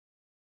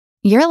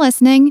You're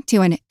listening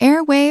to an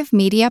Airwave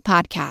Media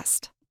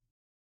Podcast.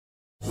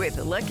 With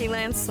the Lucky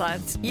Land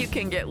Slots, you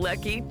can get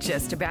lucky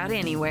just about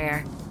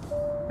anywhere.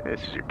 This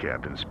is your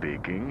captain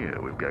speaking.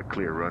 We've got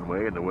clear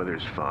runway and the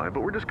weather's fine, but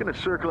we're just going to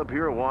circle up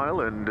here a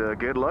while and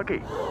get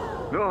lucky.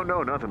 No,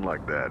 nothing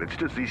like that. It's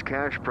just these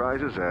cash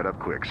prizes add up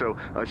quick. So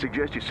I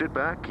suggest you sit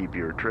back, keep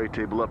your tray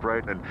table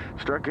upright, and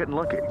start getting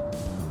lucky.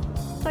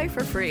 Play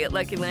for free at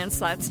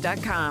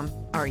LuckyLandSlots.com.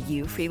 Are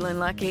you feeling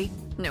lucky?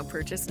 No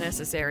purchase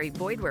necessary.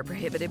 Void where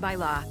prohibited by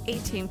law.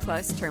 18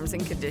 plus terms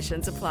and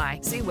conditions apply.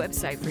 See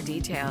website for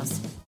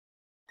details.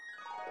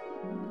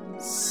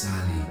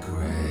 Sally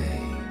Gray.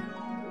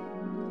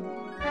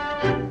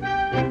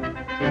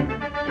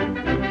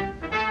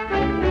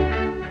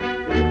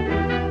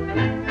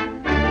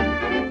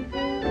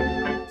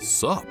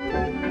 Sup?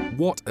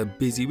 What a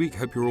busy week.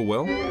 Hope you're all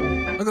well.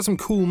 I got some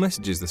cool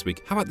messages this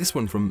week. How about this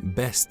one from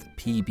Best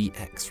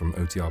PBX from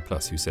OTR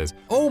Plus, who says,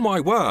 "Oh my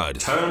word!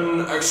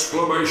 10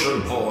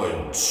 exclamation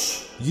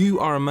points. You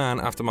are a man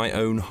after my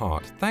own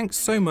heart. Thanks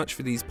so much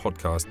for these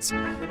podcasts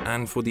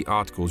and for the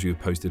articles you have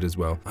posted as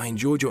well. I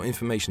enjoyed your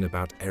information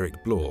about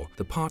Eric Blore.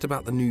 The part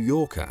about the New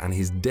Yorker and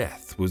his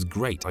death was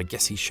great. I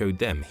guess he showed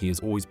them. He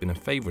has always been a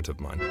favourite of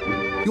mine."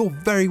 You're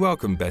very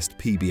welcome, Best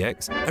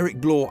PBX.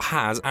 Eric Blore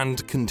has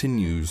and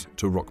continues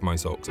to rock my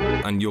socks.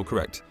 And you're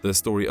correct. The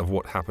story of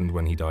what happened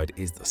when he died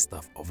is the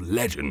stuff of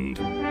legend.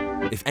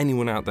 If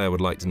anyone out there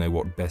would like to know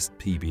what Best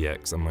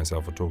PBX and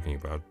myself are talking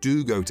about,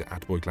 do go to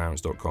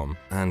 @boyclarence.com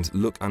and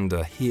look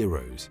under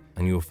Heroes,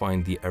 and you'll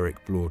find the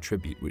Eric Blore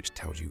tribute, which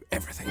tells you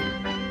everything.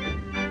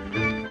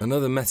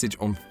 Another message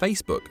on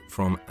Facebook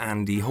from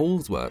Andy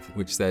Holsworth,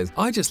 which says,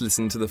 "I just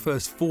listened to the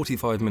first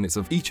 45 minutes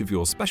of each of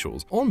your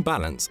specials. On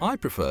balance, I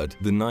preferred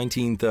the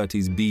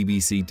 1930s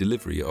BBC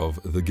delivery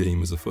of The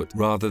Game is Afoot,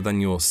 rather than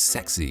your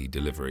sexy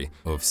delivery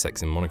of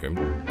Sex in Monaco."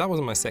 That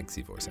wasn't my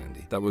sexy voice,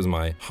 Andy. That was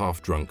my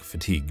half-drunk,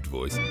 fatigued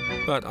voice.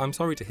 But I'm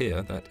sorry to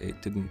hear that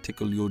it didn't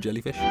tickle your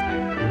jellyfish.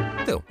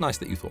 Still, nice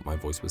that you thought my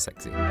voice was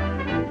sexy.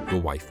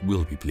 Your wife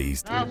will be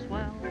pleased.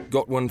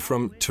 Got one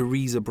from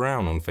Teresa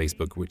Brown on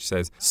Facebook, which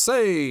says,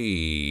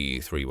 "Say,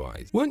 3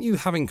 Ys. Weren't you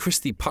having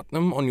Christy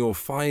Putnam on your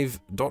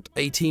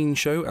 5.18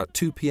 show at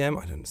 2 p.m?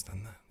 I don't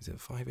understand that. Is it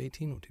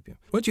 5.18 or 2 p.m?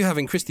 Weren't you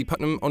having Christy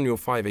Putnam on your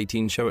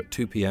 5.18 show at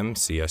 2 p.m.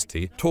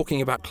 CST,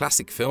 talking about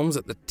classic films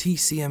at the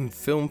TCM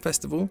Film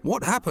Festival?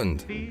 What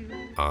happened?"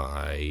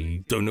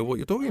 I don't know what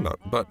you're talking about,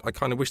 but I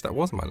kind of wish that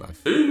was my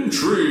life.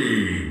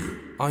 Intrigue.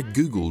 I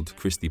googled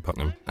Christy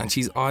Putnam, and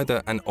she's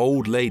either an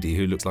old lady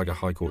who looks like a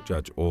High Court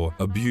judge, or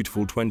a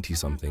beautiful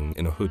 20-something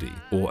in a hoodie,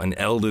 or an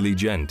elderly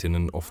gent in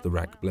an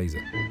off-the-rack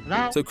blazer.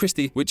 So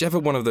Christy, whichever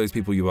one of those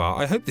people you are,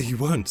 I hope that you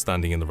weren't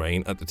standing in the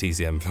rain at the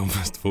TCM Film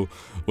Festival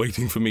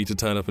waiting for me to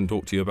turn up and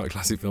talk to you about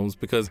classic films,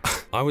 because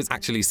I was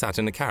actually sat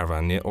in a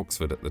caravan near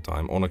Oxford at the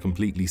time on a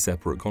completely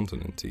separate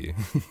continent to you.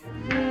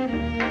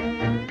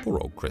 Poor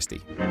old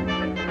Christy.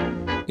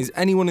 Is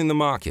anyone in the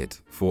market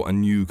for a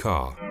new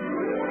car?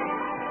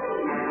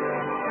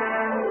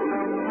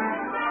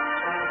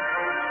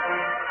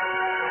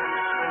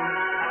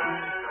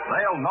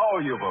 They'll know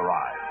you've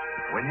arrived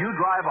when you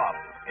drive up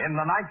in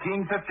the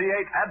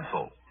 1958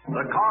 Edsel,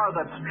 the car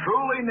that's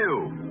truly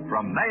new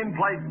from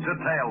nameplate to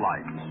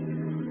taillights.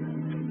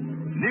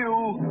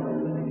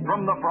 New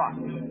from the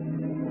front.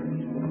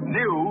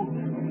 New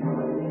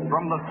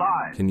from the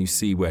side. Can you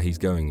see where he's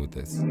going with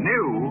this?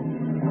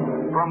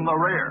 New from the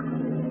rear.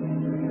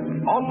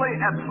 Only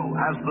Edsel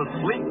has the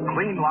sleek,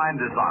 clean line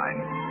design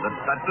that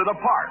sets it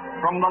apart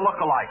from the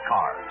look-alike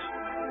cars.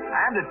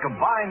 And it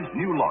combines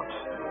new looks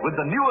with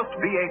the newest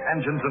V8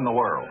 engines in the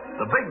world,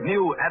 the big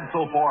new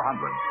Edsel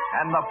 400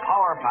 and the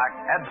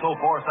power-packed Edsel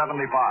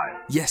 475.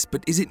 Yes,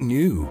 but is it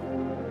new?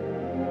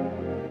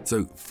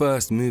 So,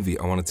 first movie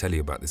I want to tell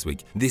you about this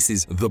week. This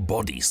is The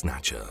Body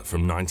Snatcher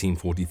from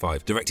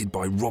 1945, directed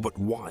by Robert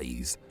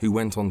Wise, who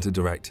went on to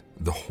direct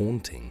The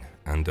Haunting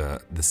and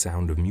The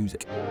Sound of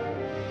Music.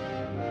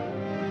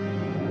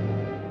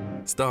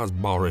 Stars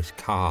Boris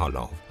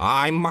Karloff.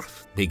 "I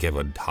must be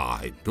given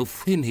time to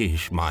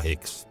finish my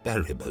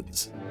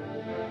experiments."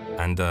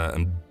 And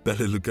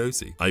Bela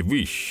Lugosi. "I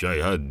wish I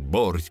had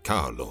Boris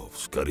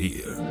Karloff's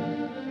career."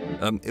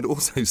 It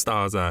also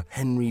stars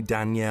Henry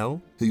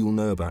Daniell, who you'll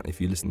know about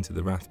if you listen to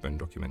the Rathbone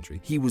documentary.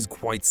 He was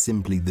quite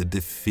simply the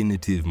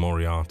definitive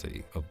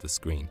Moriarty of the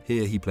screen.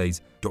 Here he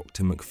plays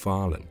Dr.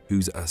 McFarlane,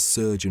 who's a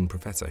surgeon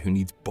professor who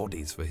needs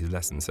bodies for his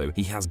lessons, so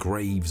he has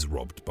graves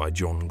robbed by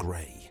John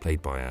Gray,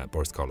 played by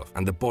Boris Karloff.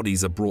 And the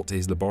bodies are brought to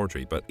his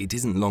laboratory, but it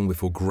isn't long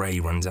before Gray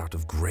runs out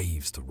of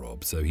graves to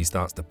rob, so he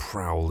starts to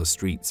prowl the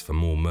streets for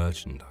more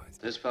merchandise.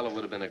 This fellow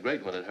would have been a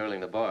great one at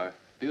hurling the bar.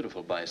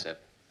 Beautiful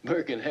bicep.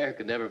 Burke and Hare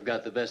could never have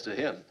got the best of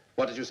him.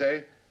 What did you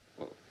say?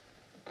 Well,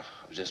 I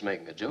was just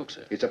making a joke,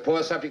 sir. It's a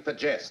poor subject for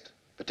jest,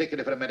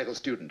 particularly for a medical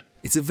student.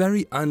 It's a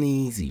very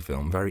uneasy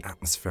film, very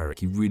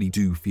atmospheric. You really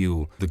do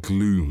feel the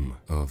gloom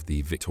of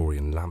the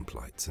Victorian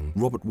lamplights, and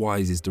Robert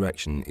Wise's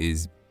direction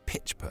is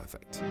pitch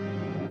perfect.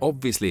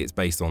 Obviously, it's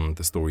based on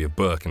the story of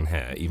Burke and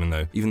Hare, even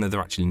though they're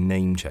actually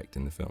name-checked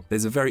in the film.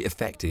 There's a very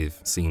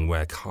effective scene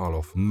where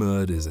Karloff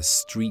murders a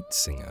street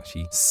singer.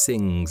 She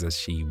sings as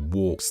she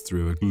walks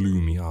through a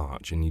gloomy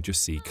arch, and you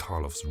just see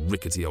Karloff's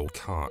rickety old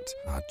cart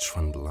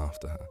trundle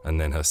after her. And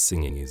then her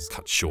singing is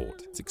cut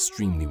short. It's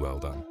extremely well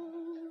done.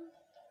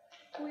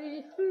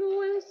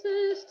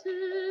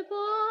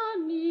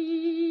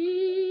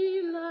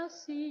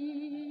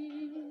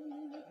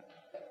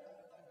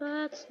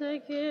 That's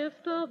the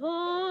gift of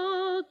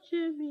old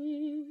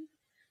Jimmy,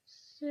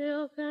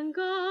 silk and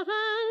gold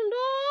and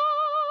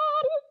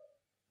all.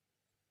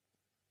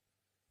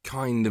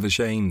 Kind of a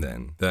shame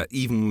then that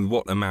even with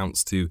what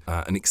amounts to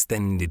an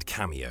extended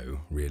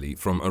cameo, really,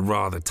 from a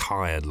rather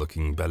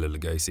tired-looking Bela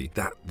Lugosi,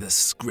 that the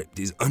script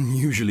is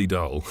unusually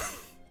dull.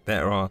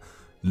 There are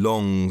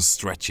long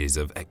stretches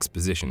of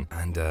exposition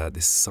and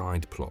this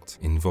side plot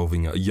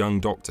involving a young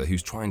doctor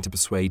who's trying to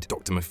persuade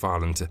Dr.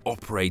 McFarlane to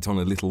operate on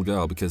a little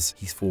girl because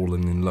he's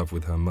fallen in love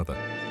with her mother.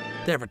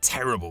 They're a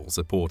terrible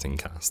supporting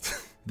cast.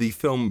 The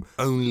film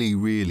only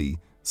really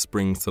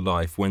springs to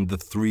life when the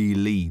three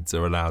leads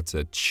are allowed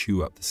to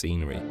chew up the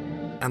scenery.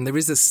 And there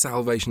is a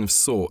salvation of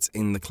sorts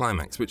in the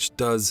climax, which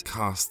does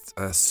cast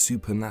a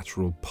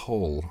supernatural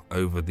pull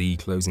over the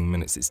closing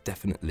minutes. It's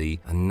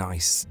definitely a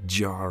nice,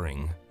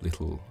 jarring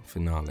little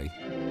finale.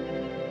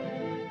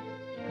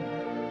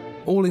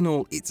 All in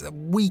all, it's a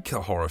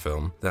weaker horror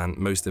film than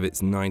most of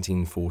its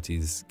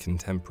 1940s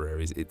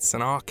contemporaries. It's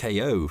an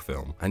RKO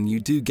film, and you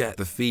do get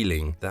the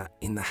feeling that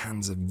in the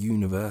hands of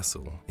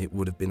Universal, it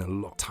would have been a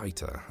lot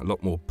tighter, a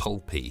lot more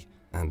pulpy,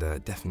 and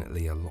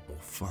definitely a lot more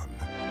fun.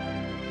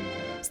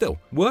 Still,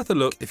 worth a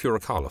look if you're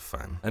a Karloff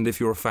fan, and if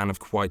you're a fan of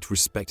quite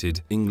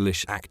respected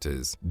English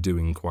actors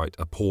doing quite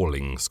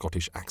appalling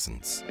Scottish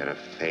accents. You're a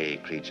fey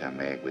creature,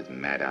 Meg, with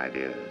mad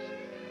ideas,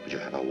 but you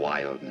have a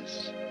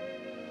wildness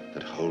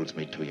that holds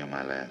me to you,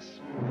 my lass.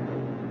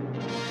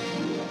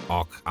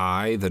 Och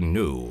I the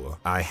new,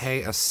 I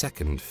hae a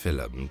second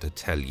film to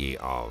tell ye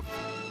of.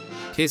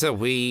 'Tis a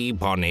wee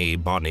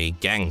bonny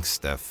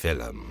gangster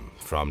film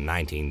from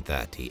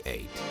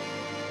 1938.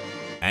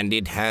 And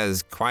it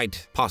has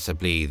quite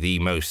possibly the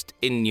most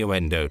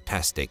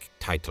innuendo-tastic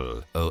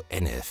title o'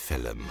 any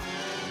film.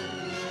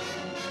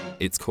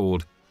 It's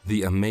called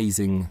The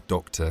Amazing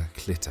Dr.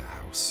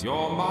 Clitterhouse.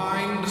 Your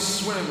mind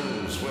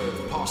swims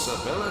with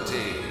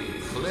possibility.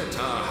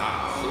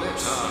 Clitterhouse,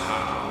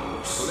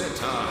 Clitterhouse,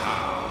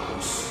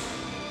 Clitterhouse.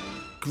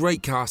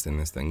 Great cast in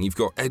this thing. You've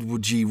got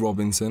Edward G.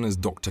 Robinson as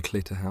Dr.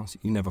 Clitterhouse.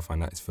 You never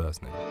find out his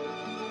first name.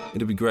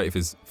 It'd be great if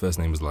his first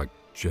name was like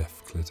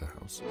Jeff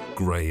Clitterhouse,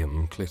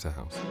 Graham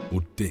Clitterhouse,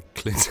 or Dick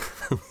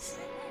Clitterhouse.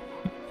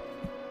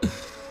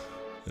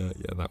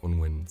 Yeah, that one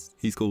wins.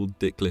 He's called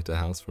Dick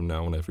Clitterhouse from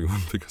now on,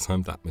 everyone, because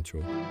I'm that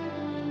mature.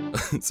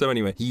 So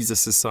anyway, he's a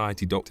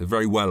society doctor,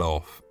 very well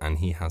off, and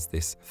he has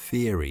this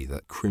theory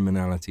that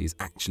criminality is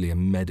actually a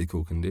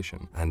medical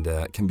condition and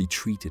can be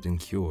treated and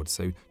cured.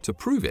 So to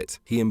prove it,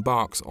 he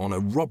embarks on a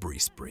robbery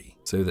spree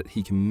so that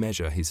he can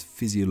measure his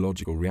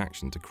physiological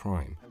reaction to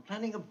crime. I'm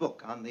planning a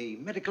book on the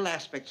medical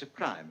aspects of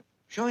crime,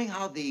 showing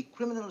how the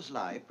criminal's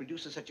life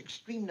produces such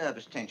extreme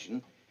nervous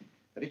tension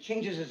that it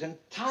changes his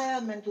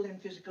entire mental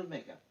and physical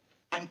makeup.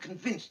 I'm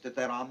convinced that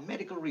there are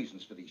medical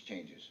reasons for these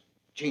changes.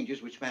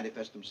 Changes which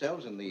manifest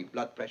themselves in the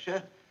blood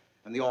pressure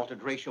and the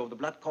altered ratio of the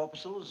blood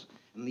corpuscles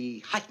and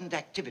the heightened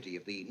activity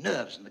of the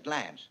nerves and the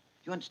glands.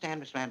 Do you understand,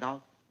 Miss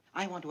Randolph?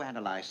 I want to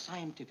analyze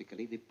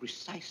scientifically the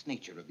precise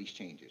nature of these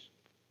changes.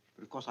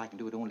 But of course I can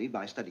do it only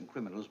by studying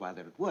criminals while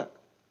they're at work,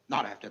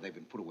 not after they've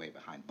been put away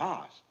behind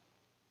bars.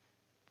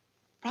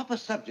 Proper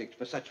subjects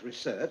for such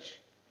research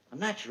are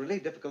naturally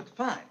difficult to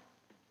find.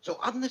 So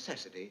of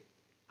necessity,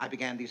 I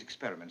began these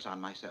experiments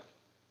on myself.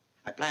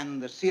 I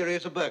planned a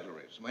series of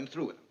burglaries and went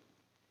through with them.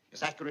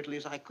 As accurately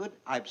as I could,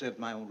 I observed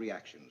my own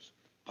reactions.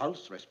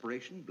 Pulse,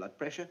 respiration, blood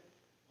pressure,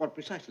 all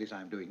precisely as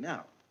I'm doing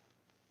now.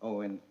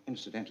 Oh, and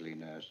incidentally,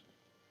 nurse,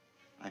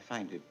 I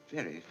find it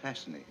very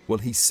fascinating. Well,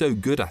 he's so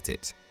good at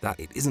it that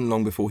it isn't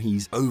long before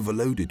he's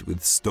overloaded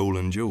with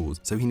stolen jewels,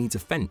 so he needs a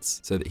fence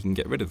so that he can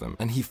get rid of them.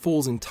 And he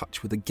falls in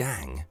touch with a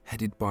gang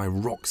headed by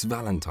Rox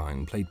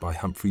Valentine, played by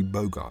Humphrey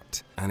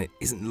Bogart. And it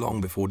isn't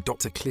long before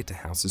Dr.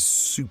 Clitterhouse has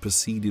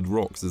superseded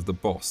Rox as the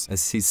boss,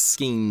 as his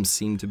schemes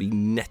seem to be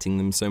netting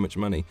them so much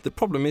money. The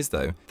problem is,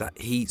 though, that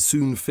he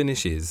soon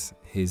finishes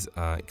his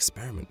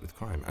experiment with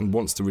crime and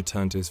wants to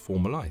return to his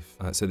former life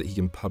so that he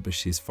can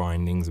publish his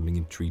findings and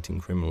begin treating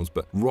criminals.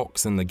 But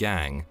Rox and the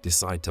gang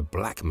decide to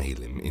blackmail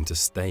him into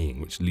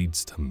staying, which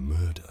leads to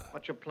murder.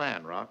 What's your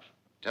plan, Rox?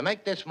 To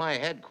make this my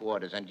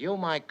headquarters and you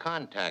my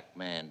contact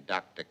man,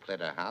 Dr.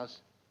 Clitterhouse.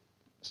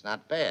 It's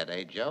not bad,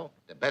 eh, Joe?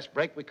 The best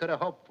break we could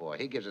have hoped for.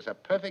 He gives us a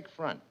perfect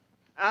front.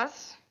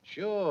 Us?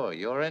 Sure,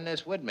 you're in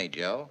this with me,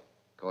 Joe.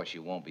 Of course,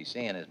 you won't be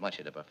seeing as much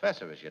of the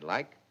professor as you'd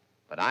like,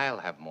 but I'll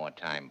have more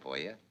time for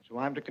you. So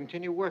I'm to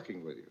continue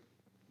working with you?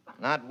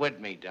 Not with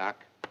me,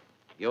 Doc.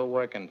 You're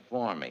working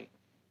for me.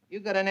 You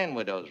got an in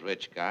with those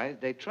rich guys.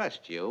 They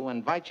trust you,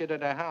 invite you to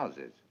their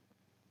houses.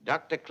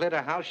 Dr.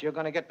 Clitterhouse, you're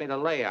going to get me the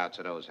layouts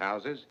of those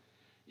houses.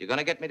 You're going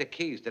to get me the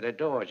keys to their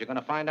doors. You're going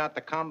to find out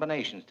the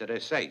combinations to their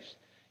safes.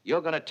 You're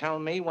going to tell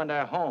me when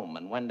they're home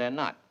and when they're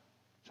not.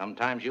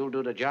 Sometimes you'll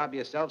do the job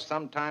yourself,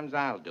 sometimes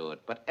I'll do it.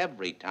 But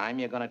every time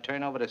you're going to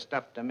turn over the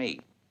stuff to me.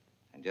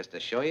 And just to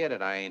show you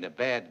that I ain't a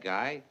bad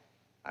guy,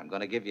 I'm going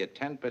to give you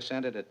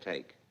 10% of the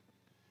take.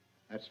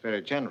 That's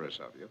very generous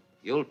of you.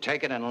 You'll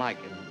take it and like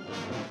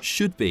it.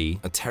 Should be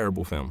a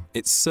terrible film.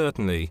 It's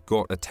certainly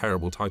got a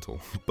terrible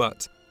title,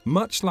 but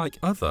much like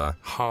other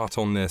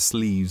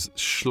heart-on-their-sleeves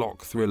schlock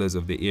thrillers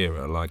of the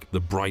era, like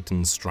The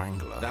Brighton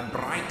Strangler. The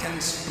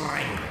Brighton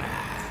Strangler.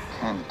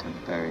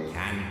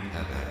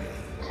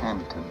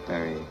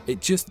 Canterbury. It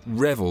just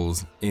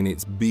revels in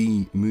its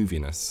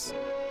B-moviness.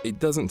 It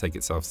doesn't take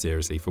itself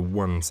seriously for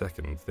 1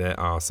 second. There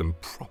are some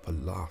proper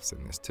laughs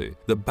in this too.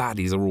 The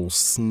baddies are all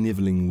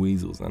snivelling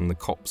weasels, and the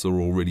cops are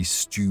all really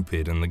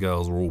stupid, and the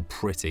girls are all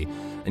pretty.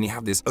 And you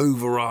have this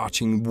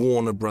overarching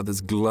Warner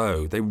Brothers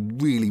glow. They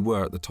really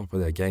were at the top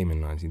of their game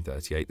in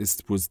 1938. This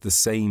was the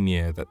same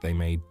year that they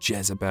made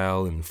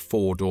Jezebel and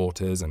Four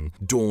Daughters and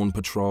Dawn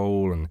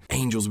Patrol and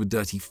Angels with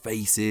Dirty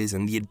Faces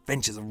and The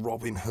Adventures of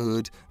Robin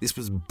Hood. This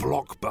was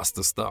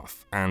blockbuster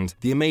stuff. And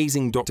The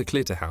Amazing Dr.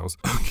 Clitterhouse,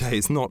 okay,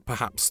 it's not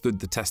perhaps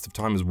stood the test of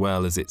time as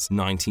well as its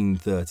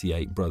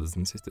 1938 brothers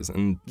and sisters.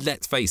 And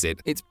let's face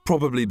it, it's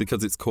probably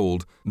because it's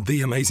called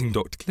The Amazing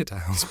Dr.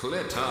 Clitterhouse.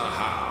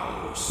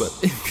 Clitterhouse.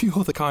 But if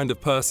you're the kind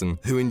of person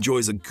who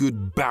enjoys a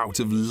good bout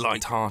of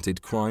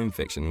light-hearted crime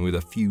fiction with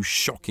a few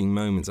shocking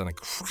moments and a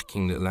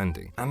cracking little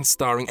ending, and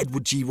starring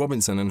Edward G.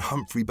 Robinson and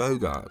Humphrey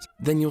Bogart,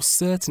 then you're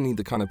certainly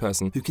the kind of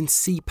person who can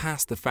see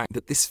past the fact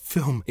that this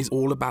film is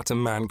all about a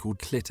man called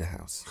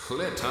Clitterhouse.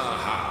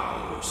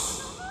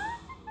 Clitterhouse.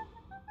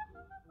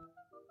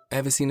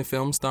 Ever seen a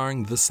film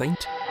starring The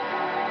Saint?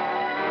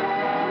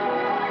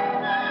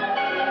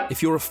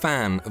 If you're a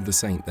fan of The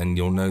Saint, then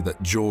you'll know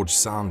that George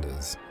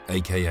Sanders,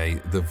 aka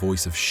the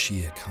voice of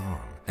Shere Khan,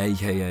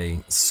 aka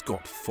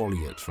Scott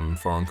Folliott from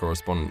Foreign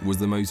Correspondent, was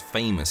the most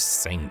famous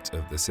saint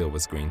of the silver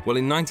screen. Well,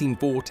 in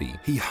 1940,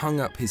 he hung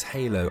up his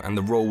halo and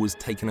the role was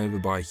taken over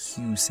by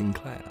Hugh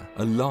Sinclair,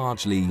 a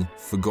largely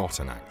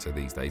forgotten actor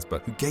these days,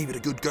 but who gave it a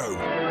good go.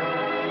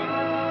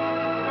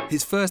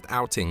 His first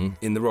outing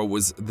in the role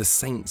was The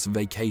Saint's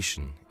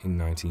Vacation in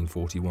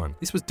 1941.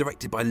 This was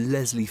directed by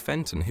Leslie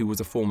Fenton, who was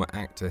a former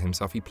actor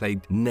himself. He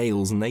played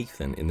Nails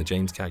Nathan in the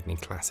James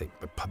Cagney classic,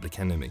 The Public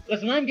Enemy.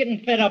 Listen, I'm getting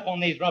fed up on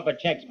these rubber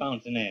checks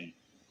bouncing in.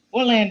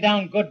 We're laying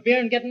down good beer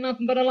and getting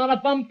nothing but a lot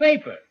of bum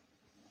paper.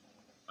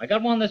 I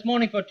got one this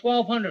morning for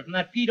 $1,200 from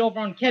that Pete over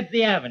on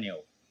Kedzie Avenue.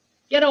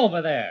 Get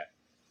over there.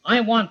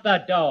 I want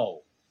the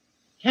dough.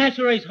 Cash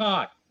or he's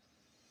hot.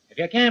 If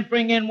you can't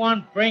bring in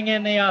one, bring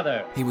in the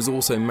other. He was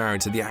also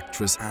married to the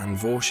actress Anne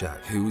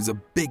Vorschak, who was a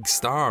big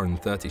star in the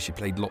 30s. She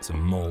played lots of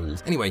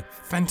moles. Anyway,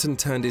 Fenton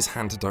turned his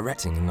hand to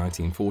directing in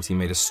 1940,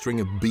 made a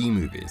string of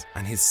B-movies,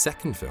 and his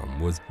second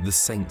film was The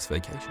Saint's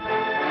Vacation.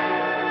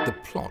 The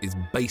plot is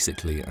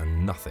basically a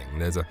nothing.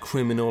 There's a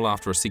criminal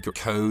after a secret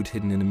code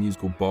hidden in a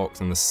musical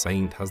box, and the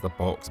saint has the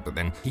box, but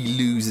then he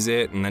loses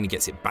it, and then he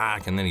gets it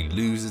back, and then he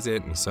loses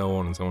it, and so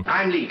on and so on.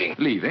 I'm leaving.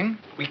 Leaving?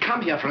 We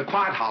come here for a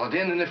quiet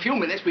holiday, and in a few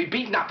minutes we've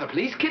beaten up the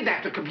police,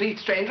 kidnapped a complete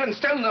stranger, and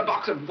stolen a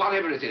box of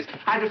whatever it is.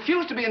 I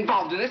refuse to be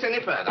involved in this any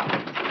further.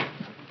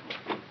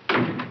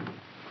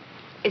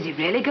 Is he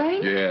really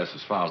going? Yes,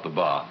 as far as the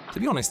bar. To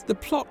be honest, the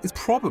plot is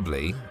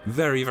probably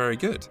very, very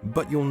good,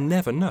 but you'll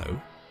never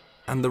know.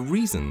 And the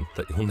reason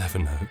that you'll never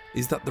know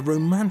is that the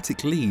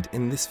romantic lead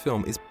in this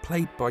film is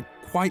played by,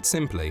 quite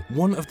simply,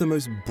 one of the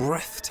most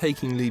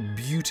breathtakingly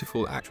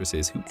beautiful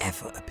actresses who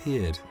ever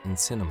appeared in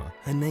cinema.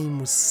 Her name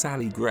was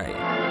Sally Gray.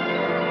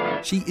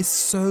 She is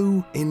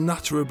so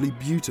unutterably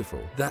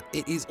beautiful that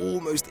it is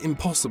almost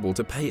impossible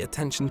to pay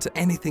attention to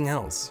anything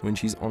else when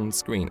she's on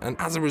screen. And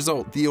as a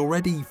result, the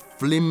already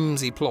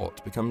flimsy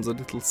plot becomes a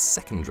little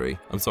secondary.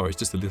 I'm sorry, it's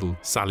just a little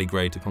Sally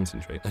Gray to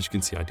concentrate. As you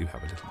can see, I do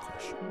have a little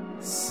crush.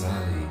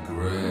 Sally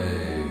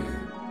Gray.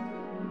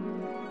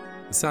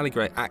 Sally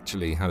Gray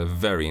actually had a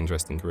very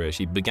interesting career.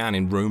 She began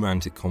in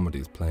romantic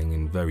comedies, playing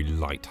in very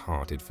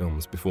light-hearted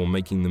films, before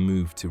making the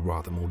move to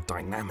rather more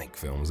dynamic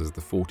films as the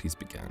 40s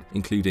began,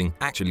 including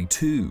actually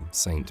 2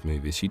 Saint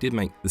movies. She did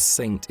make The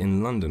Saint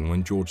in London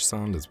when George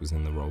Sanders was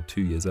in the role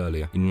 2 years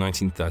earlier, in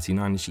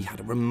 1939, and she had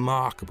a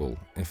remarkable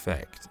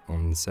effect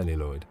on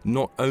celluloid.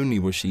 Not only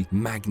was she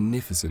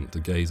magnificent to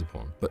gaze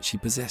upon, but she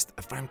possessed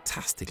a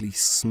fantastically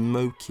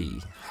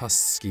smoky,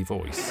 husky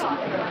voice.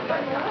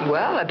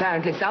 Well,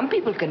 apparently some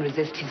people can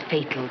resist his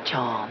fatal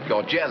charm.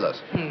 You're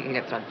jealous.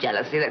 That's not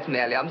jealousy, that's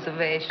merely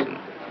observation.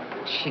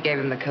 She gave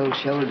him the cold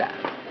shoulder.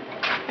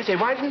 I say,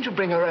 why didn't you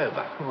bring her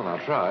over? Well,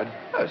 I tried.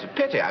 Oh, it's a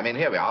pity. I mean,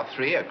 here we are,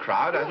 3, a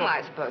crowd. Who am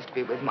I supposed to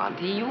be with,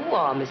 Monty? You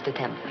or Mr.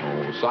 Temple?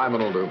 Oh,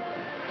 Simon will do.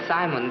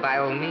 Simon, by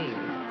all means.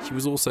 She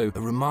was also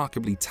a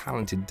remarkably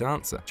talented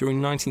dancer.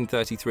 During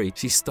 1933,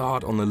 she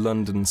starred on the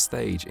London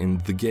stage in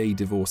The Gay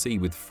Divorcee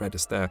with Fred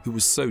Astaire, who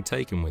was so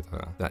taken with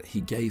her that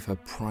he gave her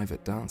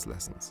private dance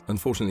lessons.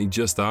 Unfortunately,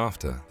 just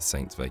after The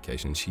Saint's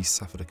Vacation, she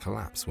suffered a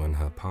collapse when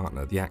her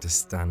partner, the actor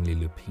Stanley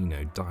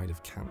Lupino, died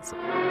of cancer.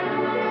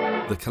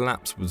 The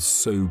collapse was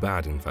so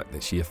bad, in fact,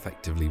 that she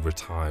effectively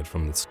retired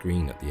from the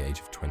screen at the age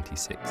of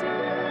 26.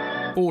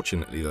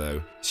 Fortunately,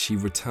 though, she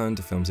returned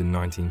to films in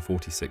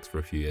 1946 for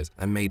a few years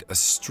and made a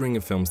string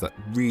of films that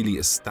really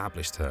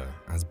established her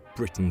as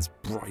Britain's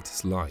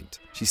brightest light.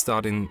 She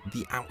starred in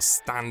the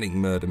outstanding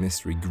murder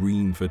mystery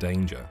Green for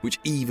Danger, which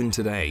even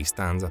today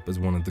stands up as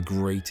one of the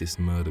greatest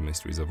murder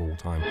mysteries of all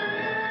time.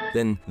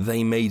 Then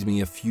They Made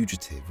Me a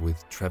Fugitive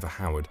with Trevor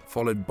Howard,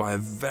 followed by a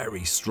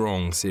very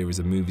strong series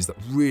of movies that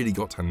really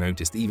got her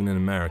noticed, even in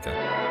America.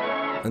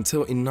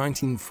 Until in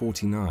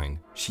 1949,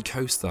 she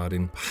co-starred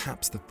in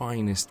perhaps the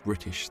finest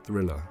British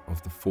thriller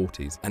of the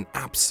 40s, an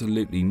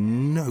absolutely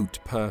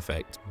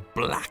note-perfect,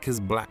 black as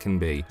black can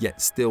be,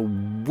 yet still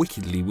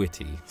wickedly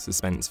witty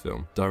suspense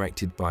film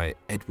directed by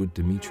Edward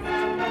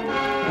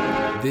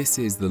Dmytryk. This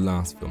is the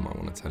last film I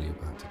want to tell you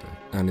about today,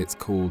 and it's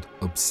called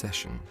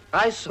Obsession.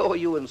 I saw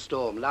you and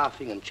Storm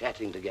laughing and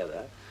chatting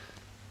together,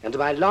 and to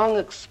my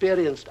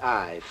long-experienced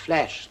eye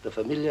flashed the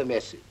familiar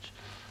message.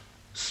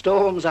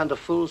 Storm's under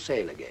full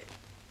sail again.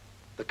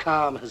 The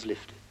calm has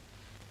lifted.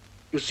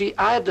 You see,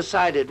 I had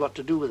decided what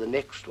to do with the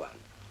next one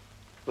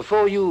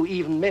before you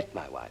even met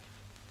my wife.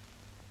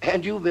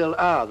 And you, Bill,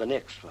 are the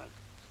next one.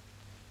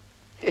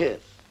 Yes.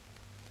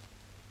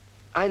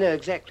 I know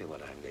exactly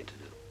what I'm going to do.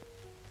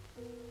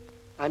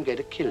 I'm going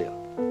to kill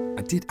you.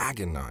 I did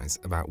agonize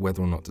about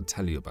whether or not to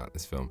tell you about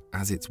this film,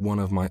 as it's one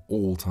of my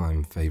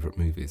all-time favourite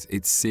movies.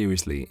 It's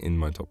seriously in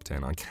my top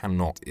 10. I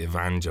cannot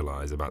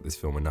evangelize about this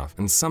film enough.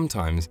 And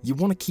sometimes you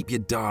want to keep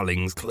your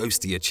darlings close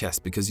to your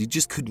chest because you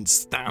just couldn't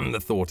stand the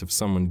thought of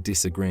someone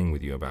disagreeing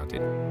with you about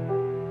it.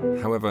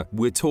 However,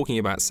 we're talking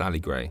about Sally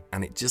Gray,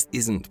 and it just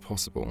isn't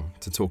possible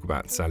to talk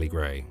about Sally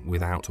Gray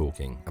without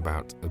talking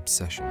about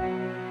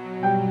Obsession.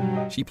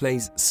 She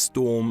plays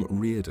Storm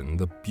Reardon,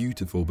 the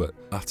beautiful but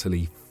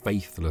utterly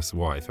faithless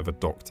wife of a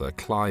doctor,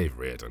 Clive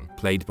Reardon,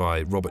 played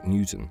by Robert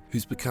Newton,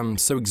 who's become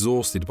so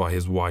exhausted by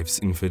his wife's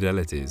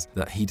infidelities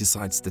that he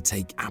decides to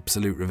take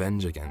absolute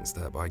revenge against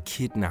her by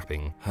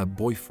kidnapping her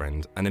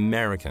boyfriend, an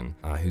American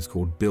who's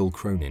called Bill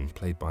Cronin,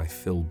 played by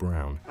Phil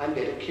Brown. I'm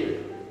going to kill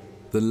you.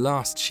 The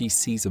last she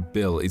sees of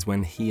Bill is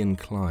when he and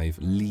Clive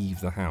leave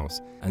the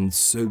house, and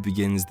so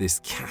begins this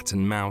cat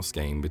and mouse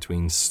game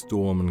between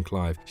Storm and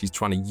Clive. She's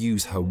trying to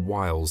use her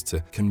wiles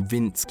to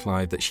convince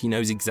Clive that she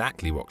knows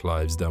exactly what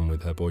Clive's done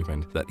with her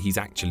boyfriend, that he's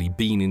actually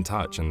been in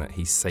touch and that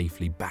he's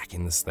safely back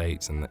in the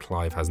States, and that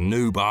Clive has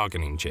no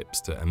bargaining chips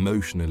to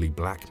emotionally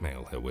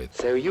blackmail her with.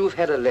 So you've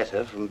had a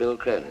letter from Bill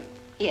Cronin?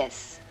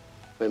 Yes.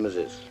 When was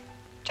this?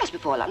 Just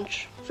before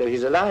lunch. So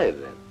he's alive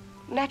then?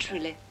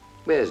 Naturally.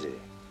 Where is he?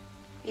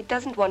 He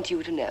doesn't want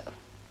you to know.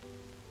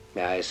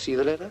 May I see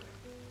the letter?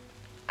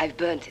 I've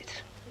burnt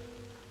it.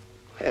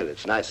 Well,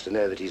 it's nice to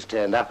know that he's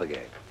turned up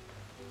again.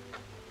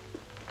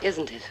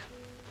 Isn't it?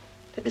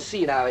 Let me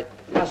see now. It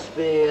must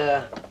be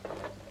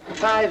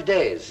 5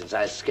 days since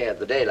I scared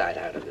the daylight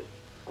out of him.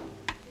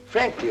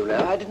 Frankly, you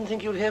know, I didn't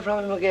think you'd hear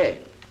from him again.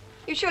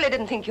 You surely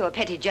didn't think your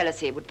petty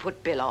jealousy would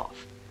put Bill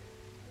off?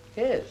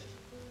 Yes.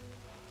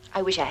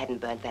 I wish I hadn't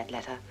burnt that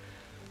letter.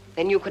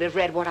 Then you could have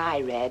read what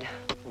I read.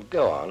 Well,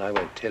 go on. I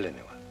won't tell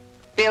anyone.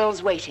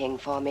 Bill's waiting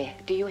for me.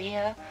 Do you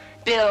hear?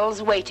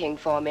 Bill's waiting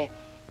for me.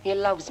 He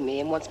loves me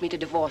and wants me to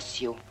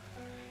divorce you.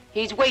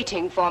 He's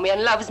waiting for me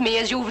and loves me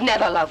as you've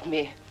never loved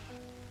me.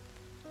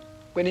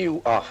 When are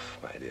you off,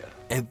 my dear?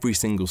 Every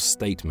single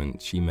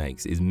statement she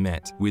makes is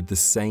met with the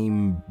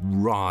same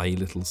wry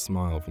little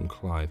smile from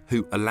Clive,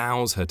 who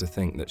allows her to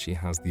think that she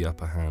has the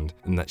upper hand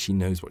and that she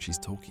knows what she's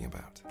talking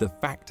about. The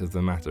fact of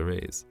the matter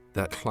is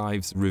that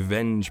Clive's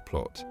revenge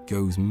plot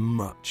goes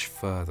much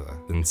further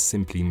than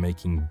simply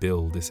making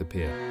Bill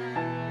disappear.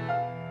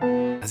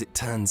 As it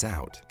turns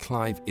out,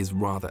 Clive is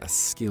rather a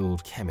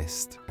skilled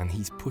chemist, and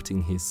he's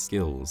putting his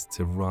skills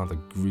to rather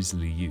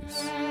grisly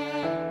use.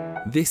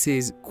 This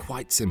is,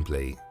 quite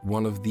simply,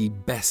 one of the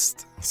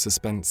best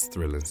suspense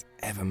thrillers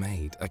ever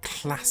made. A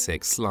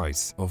classic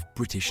slice of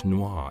British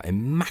noir,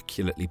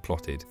 immaculately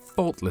plotted,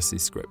 faultlessly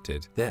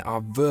scripted. There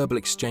are verbal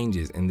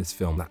exchanges in this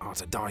film that are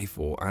to die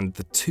for, and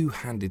the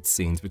two-handed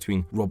scenes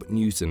between Robert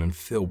Newton and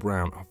Phil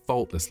Brown are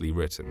faultlessly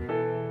written.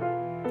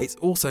 It's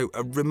also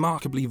a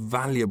remarkably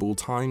valuable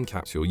time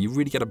capsule. You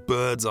really get a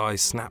bird's-eye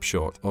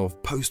snapshot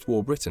of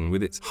post-war Britain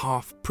with its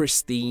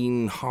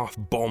half-pristine,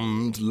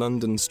 half-bombed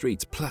London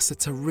streets, plus a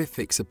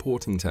terrific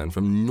supporting turn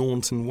from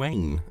Naunton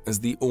Wayne as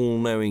the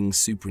all-knowing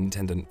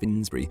Superintendent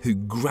Finsbury, who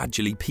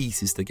gradually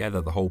pieces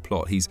together the whole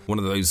plot. He's one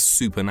of those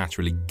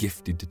supernaturally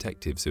gifted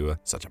detectives who are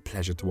such a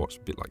pleasure to watch,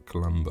 a bit like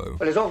Columbo.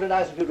 Well, it's awfully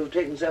nice of you to have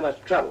taken so much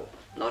trouble.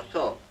 Not at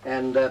all.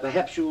 And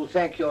perhaps you'll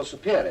thank your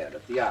superior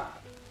at the hour.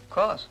 Of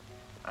course.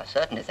 I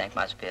certainly thank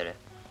my superior.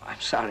 I'm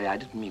sorry, I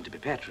didn't mean to be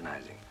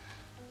patronizing.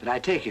 But I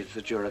take it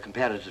that you're a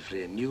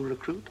comparatively new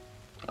recruit?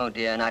 Oh,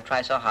 dear, and I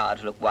try so hard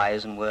to look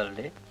wise and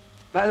worldly.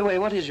 By the way,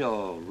 what is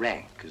your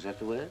rank? Is that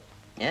the word?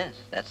 Yes,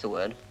 that's the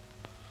word.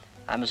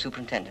 I'm a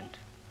superintendent.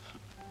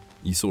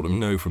 You sort of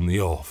know from the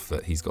off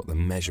that he's got the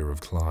measure of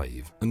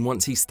Clive. And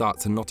once he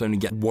starts to not only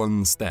get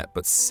one step,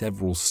 but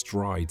several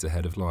strides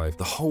ahead of Clive,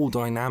 the whole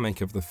dynamic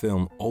of the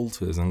film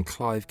alters and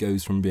Clive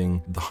goes from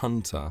being the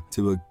hunter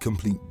to a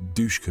complete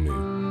douche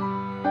canoe.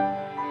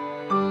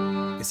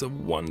 It's a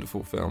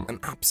wonderful film, an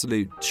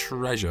absolute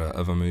treasure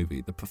of a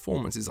movie. The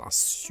performances are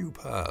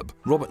superb.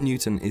 Robert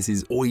Newton is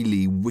his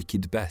oily,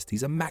 wicked best.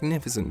 He's a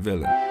magnificent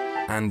villain.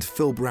 And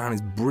Phil Brown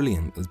is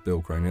brilliant as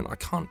Bill Cronin. I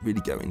can't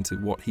really go into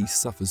what he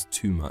suffers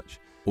too much,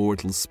 or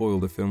it'll spoil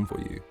the film for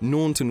you.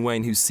 Naunton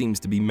Wayne, who seems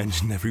to be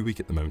mentioned every week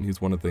at the moment,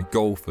 who's one of the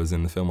golfers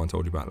in the film I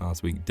told you about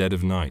last week, Dead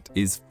of Night,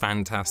 is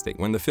fantastic.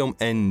 When the film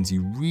ends,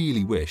 you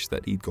really wish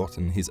that he'd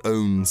gotten his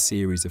own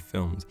series of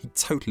films. He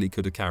totally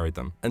could have carried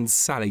them. And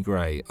Sally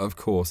Gray, of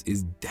course,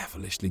 is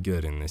devilishly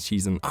good in this.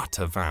 She's an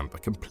utter vamp, a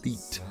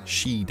complete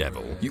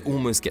she-devil. You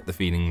almost get the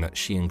feeling that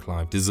she and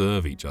Clive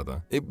deserve each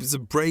other. It was a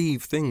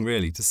brave thing,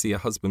 really, to see a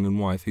husband and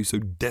wife who so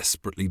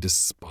desperately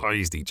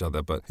despised each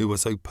other, but who were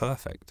so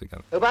perfect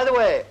together. Oh, by the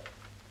way,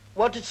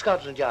 what did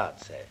Scotland Yard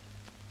say?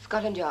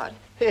 Scotland Yard?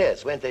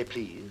 Yes, weren't they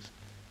pleased?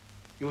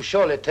 You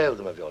surely told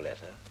them of your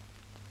letter.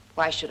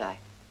 Why should I?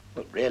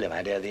 Well, really,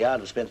 my dear, the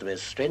Yard have spent the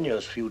most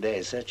strenuous few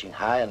days searching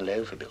high and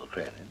low for Bill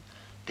Cronin.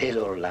 Dead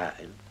or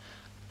alive.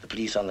 The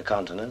police on the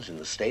continent, in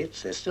the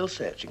States, they're still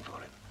searching for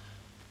him.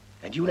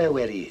 And you know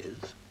where he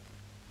is.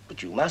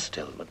 But you must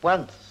tell them at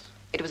once.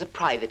 It was a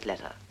private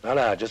letter.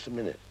 Now, just a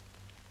minute.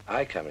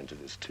 I come into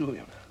this too, you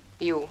know.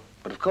 You?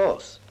 But of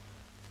course.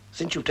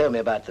 Since you told me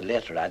about the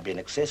letter, I'd be an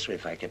accessory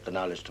if I kept the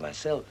knowledge to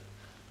myself.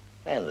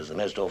 And there's the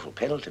most awful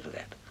penalty for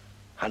that.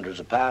 Hundreds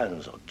of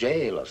pounds, or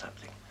jail, or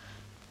something.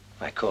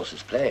 My course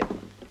is plain.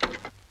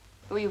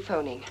 Who are you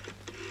phoning?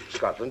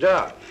 Scotland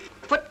Yard.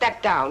 Put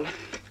that down.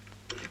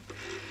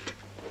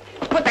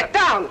 Put that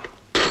down!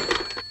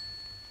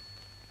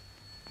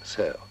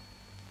 So,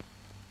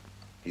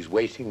 he's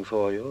waiting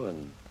for you,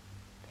 and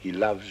he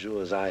loves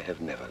you as I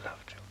have never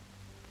loved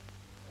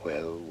you.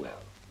 Well, well.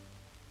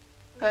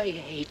 I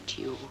hate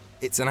you.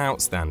 It's an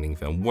outstanding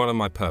film, one of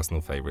my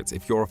personal favourites.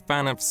 If you're a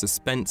fan of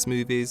suspense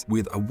movies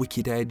with a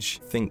wicked edge,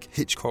 think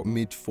Hitchcock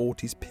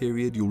mid-40s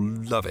period, you'll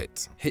love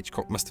it.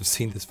 Hitchcock must have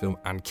seen this film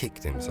and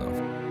kicked himself.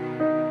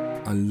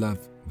 I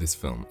love this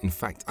film. In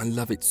fact, I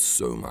love it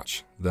so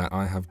much that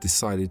I have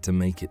decided to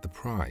make it the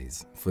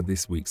prize for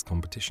this week's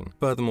competition.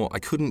 Furthermore, I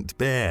couldn't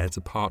bear to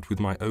part with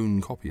my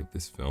own copy of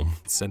this film,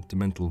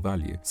 sentimental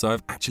value. So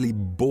I've actually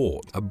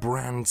bought a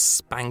brand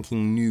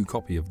spanking new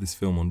copy of this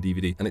film on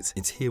DVD, and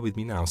it's here with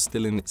me now,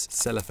 still in its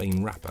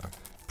cellophane wrapper.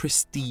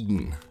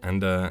 Pristine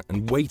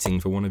and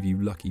waiting for one of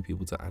you lucky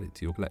people to add it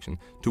to your collection.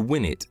 To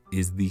win it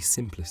is the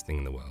simplest thing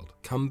in the world.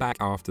 Come back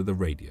after the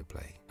radio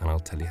play and I'll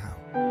tell you how.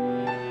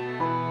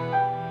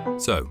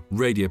 So,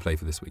 radio play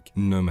for this week.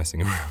 No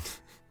messing around.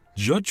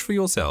 Judge for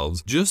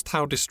yourselves just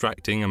how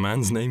distracting a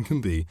man's name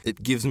can be.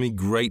 It gives me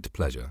great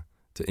pleasure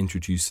to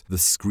introduce the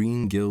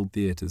Screen Guild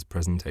Theatre's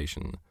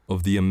presentation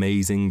of the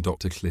amazing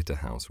Dr.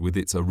 Clitterhouse with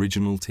its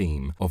original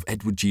team of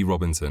Edward G.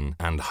 Robinson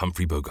and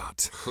Humphrey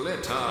Bogart.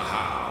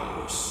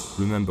 Clitterhouse.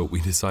 Remember,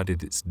 we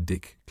decided it's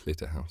Dick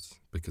Clitterhouse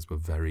because we're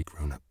very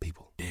grown-up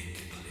people. Dick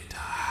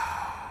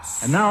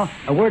Clitterhouse. And now,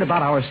 a word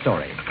about our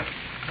story.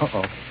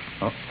 Uh-oh.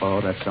 Uh-oh,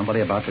 that's somebody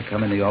about to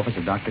come in the office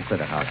of Dr.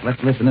 Clitterhouse. Let's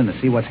listen in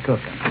and see what's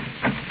cooking.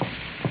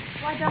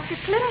 Why, Dr.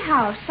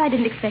 Clitterhouse, I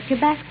didn't expect you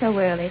back so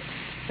early.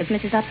 Was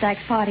Mrs.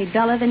 Updike's party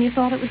duller than you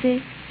thought it would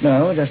be?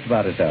 No, just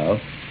about as dull.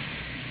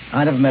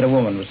 I never met a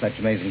woman with such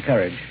amazing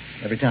courage.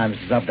 Every time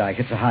Mrs. Updike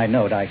hits a high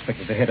note, I expect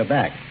her to hit her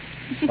back.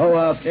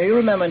 You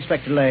remember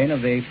Inspector Lane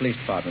of the police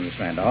department, Miss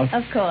Randolph?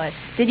 Of course.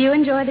 Did you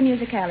enjoy the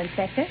musicale,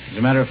 Inspector? As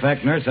a matter of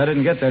fact, nurse, I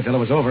didn't get there till it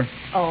was over.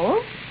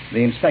 Oh?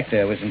 The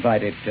inspector was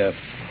invited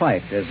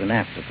quite as an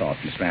afterthought,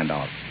 Miss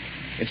Randolph.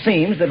 It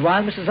seems that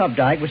while Mrs.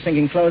 Updike was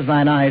singing Close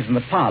Thine Eyes in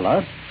the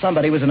parlor,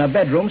 somebody was in her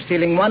bedroom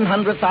stealing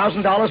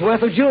 $100,000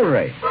 worth of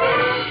jewelry.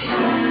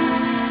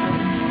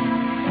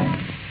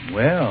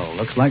 Well,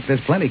 looks like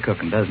there's plenty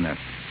cooking, doesn't there?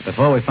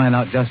 Before we find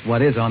out just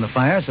what is on the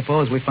fire,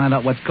 suppose we find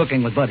out what's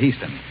cooking with Bud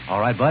Heaston.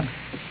 All right, Bud?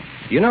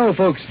 You know,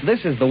 folks,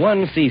 this is the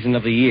one season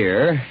of the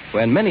year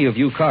when many of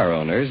you car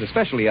owners,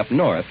 especially up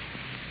north,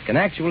 can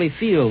actually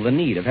feel the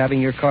need of having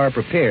your car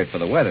prepared for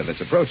the weather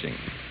that's approaching.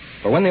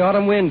 For when the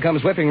autumn wind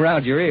comes whipping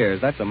round your ears,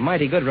 that's a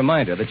mighty good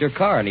reminder that your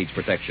car needs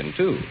protection,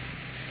 too.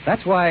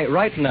 That's why,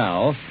 right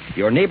now,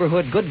 your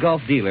neighborhood Good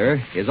Gulf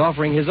dealer is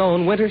offering his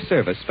own winter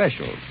service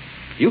specials.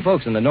 You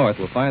folks in the north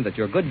will find that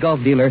your Good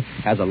Gulf dealer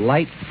has a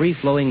light,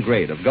 free-flowing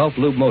grade of Gulf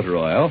Lube motor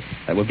oil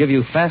that will give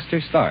you faster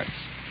starts,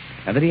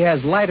 and that he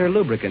has lighter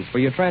lubricants for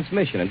your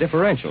transmission and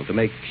differential to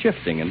make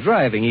shifting and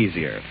driving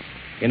easier.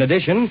 In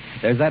addition,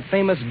 there's that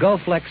famous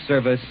Gulflex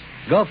service,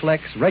 Gulflex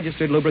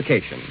Registered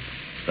Lubrication,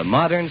 the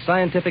modern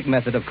scientific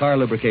method of car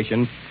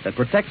lubrication that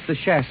protects the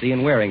chassis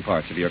and wearing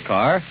parts of your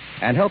car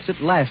and helps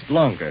it last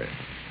longer.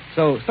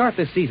 So start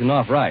this season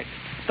off right.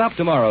 Stop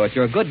tomorrow at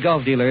your Good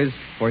Gulf dealers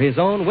for his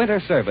own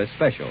winter service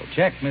special.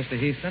 Check, Mr.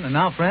 Heaston. And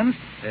now, friends,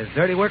 there's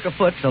dirty work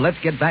afoot, so let's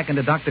get back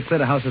into Dr.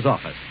 Clitterhouse's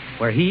office.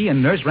 where he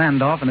and Nurse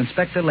Randolph and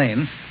Inspector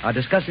Lane are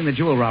discussing the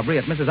jewel robbery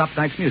at Mrs.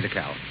 Updike's music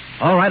hall.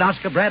 All right,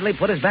 Oscar Bradley,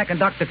 put us back in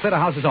Dr.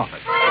 Clitterhouse's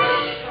office.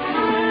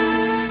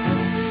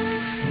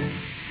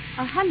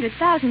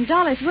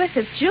 $100,000 worth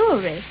of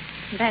jewelry.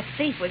 That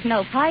thief was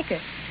no piker.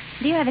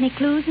 Do you have any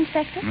clues,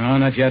 Inspector? No,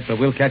 not yet, but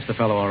we'll catch the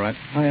fellow all right.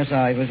 Oh, yes,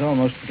 I was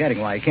almost forgetting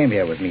why he came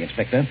here with me,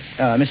 Inspector.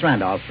 Miss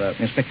Randolph,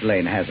 Inspector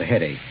Lane has a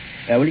headache.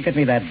 Will you get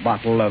me that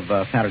bottle of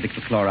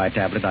paradictyl chloride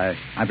tablet?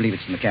 I believe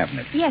it's in the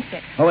cabinet. Yes,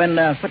 sir. Oh, and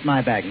put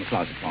my bag in the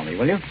closet for me,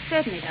 will you?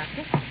 Certainly,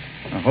 Doctor.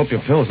 I hope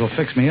your pills will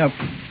fix me up.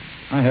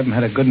 I haven't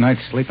had a good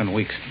night's sleep in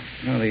weeks.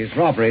 Well, these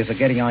robberies are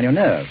getting on your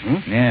nerves,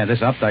 Yeah, this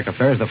Updike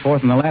affair is the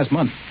fourth in the last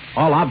month.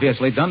 All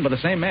obviously done by the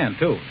same man,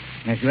 too.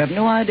 Yes, you have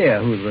no idea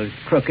who the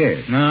crook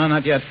is. No,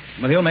 not yet.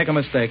 But he'll make a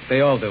mistake. They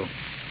all do.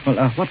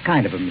 Well, what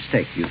kind of a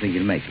mistake do you think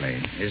you'll make,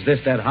 Lane? Is this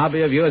that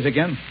hobby of yours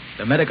again?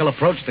 The medical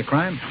approach to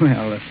crime?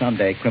 Well,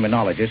 someday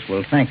criminologists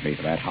will thank me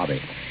for that hobby.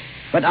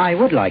 But I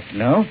would like to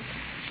know,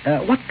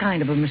 what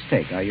kind of a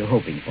mistake are you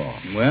hoping for?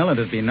 Well,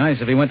 it'd be nice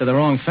if he went to the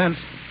wrong fence.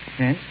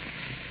 Fence?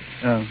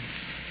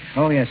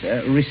 Oh, yes,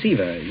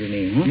 receiver, you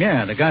mean?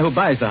 Yeah, the guy who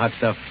buys the hot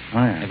stuff. Oh,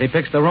 yeah. If he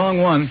picks the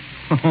wrong one,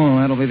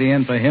 that'll be the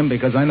end for him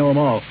because I know them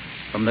all.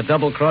 From the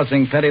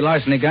double-crossing petty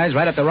larceny guys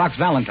right up to Rox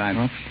Valentine.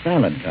 Rox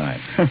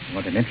Valentine?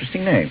 What an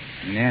interesting name.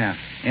 Yeah,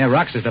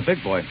 Rox is the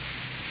big boy.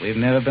 We've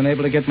never been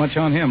able to get much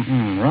on him.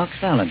 Rox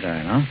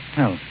Valentine, huh?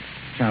 Well,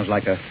 sounds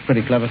like a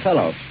pretty clever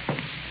fellow.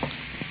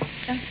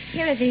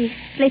 Here are the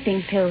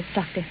sleeping pills,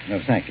 Doctor. No,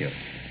 thank you.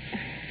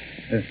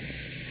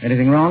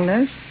 Anything wrong,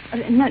 Nurse?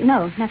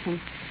 No, nothing.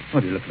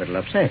 Oh, you look a little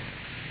upset.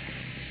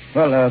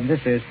 Well, this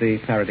is the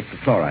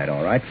paradictyl chloride,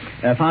 all right.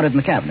 Found it in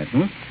the cabinet,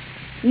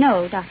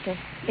 No, Doctor.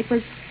 It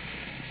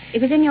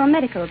was in your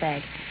medical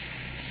bag.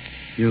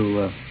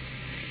 You,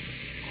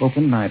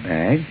 opened my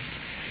bag?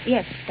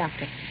 Yes,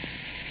 Doctor.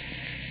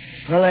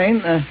 Well,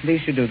 Lane,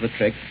 these should do the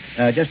trick.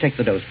 Just take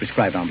the dose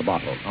prescribed on the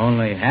bottle.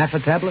 Only half a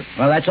tablet?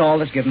 Well, that's all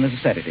that's given as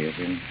a sedative.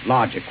 In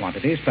larger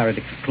quantities,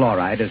 paradictyl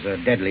chloride is a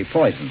deadly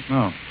poison.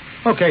 Oh.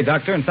 Okay,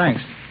 Doctor, and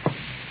thanks.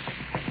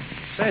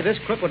 Say, this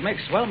crook would make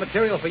swell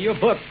material for your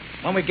book.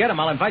 When we get him,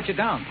 I'll invite you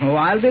down. Oh,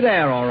 I'll be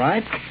there, all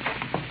right.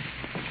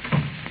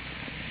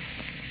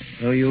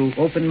 So you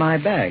opened my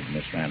bag,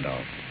 Miss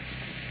Randolph.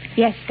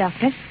 Yes,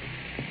 Doctor.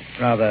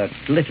 Rather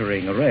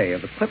glittering array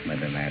of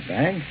equipment in that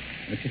bag.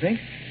 Don't you think?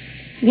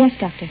 Yes,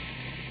 Doctor.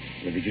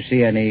 Well, did you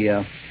see any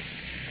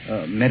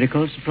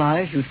medical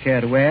supplies you'd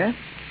care to wear?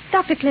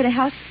 Dr.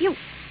 Clitterhouse, you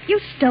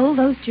stole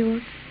those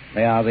jewels.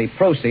 They are the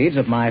proceeds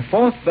of my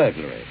fourth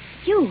burglary.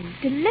 You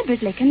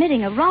deliberately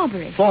committing a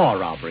robbery. 4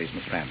 robberies,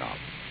 Miss Randolph.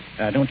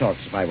 Don't talk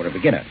as if I were a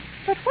beginner.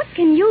 But what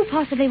can you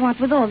possibly want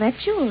with all that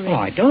jewelry? Oh,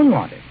 I don't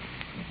want it.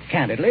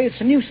 Candidly, it's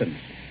a nuisance.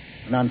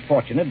 An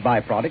unfortunate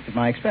byproduct of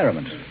my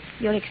experiments.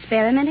 You're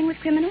experimenting with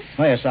criminals?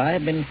 Oh, yes, I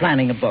have been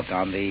planning a book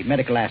on the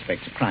medical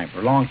aspects of crime for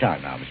a long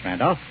time now, Miss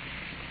Randolph.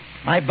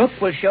 My book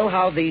will show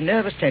how the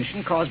nervous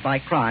tension caused by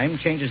crime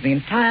changes the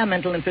entire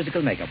mental and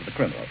physical makeup of the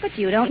criminal. But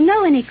you don't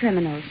know any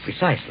criminals.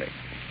 Precisely.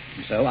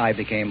 And so I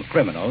became a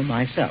criminal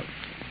myself.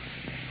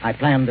 I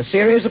planned a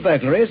series of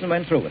burglaries and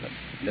went through with them.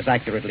 And as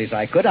accurately as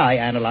I could, I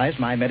analyzed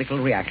my medical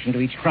reaction to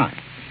each crime.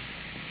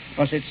 Of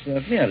course,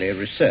 it's merely a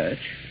research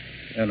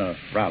in a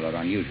rather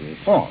unusual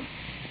form.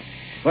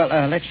 Well,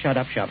 let's shut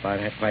up shop.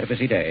 I've had quite a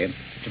busy day.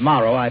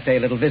 Tomorrow I pay a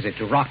little visit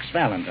to Rox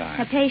Valentine.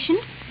 A patient?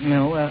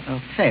 No,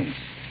 a fence.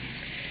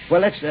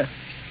 Well, let's,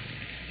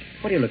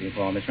 what are you looking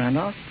for, Miss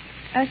Randolph?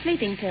 A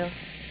sleeping pill.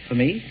 For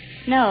me?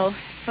 No,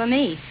 for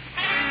me.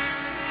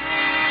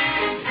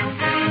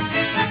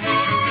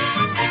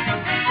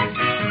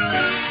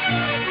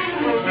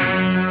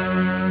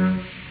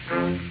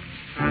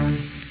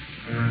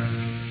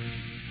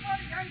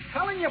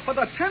 For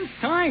the 10th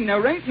time,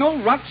 there ain't no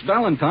Rox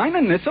Valentine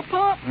in this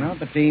apartment. Well,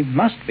 but he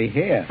must be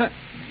here.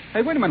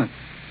 Hey, wait a minute.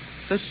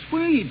 The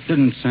Swede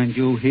didn't send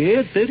you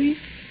here, did he?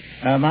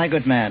 My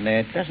good man,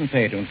 it doesn't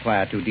pay to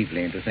inquire too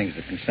deeply into things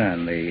that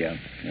concern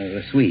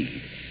the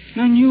Swede.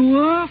 Then you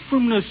are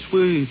from the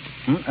Swede.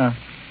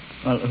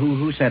 Well,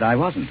 who said I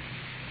wasn't?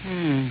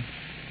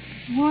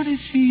 What does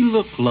he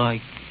look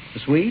like? The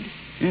Swede?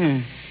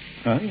 Yeah.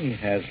 Well, he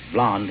has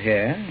blonde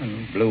hair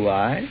and blue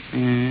eyes.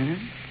 Yeah.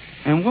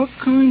 And what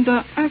kind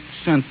of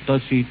accent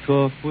does he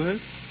talk with?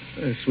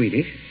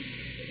 Swedish.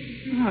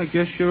 I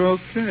guess you're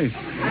okay.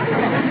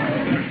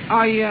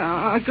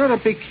 I gotta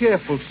be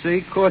careful,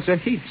 see, 'cause the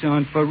heat's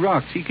on for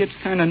Rox. He gets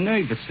kind of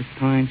nervous at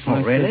times. Oh,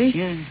 like really? This.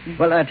 Yeah.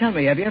 Well, tell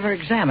me, have you ever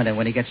examined him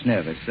when he gets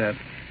nervous?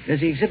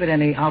 Does he exhibit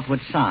any outward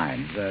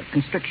signs?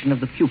 Constriction of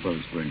the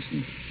pupils, for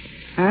instance?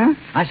 Huh?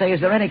 I say, is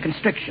there any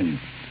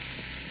constriction?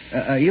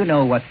 You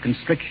know what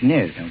constriction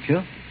is, don't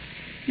you?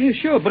 Yeah,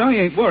 sure, but I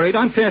ain't worried.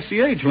 I'm past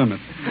the age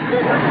limit.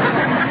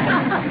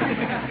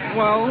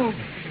 Well,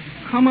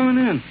 come on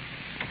in.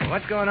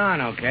 What's going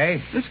on,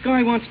 okay? This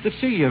guy wants to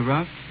see you,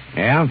 Ruff.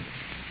 Yeah?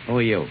 Who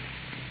are you?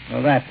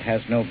 Well, that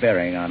has no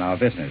bearing on our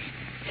business.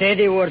 Say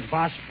the word,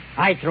 boss.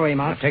 I throw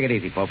him out. Now, take it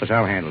easy, Popus.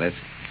 I'll handle this.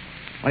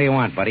 What do you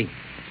want, buddy?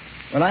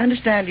 Well, I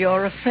understand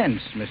you're a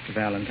fence, Mr.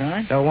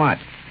 Valentine. So what?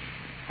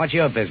 What's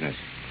your business?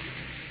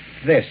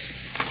 this.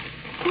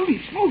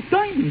 Holy smoke,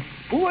 Diamond.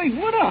 Boy,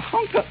 what a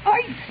hunk of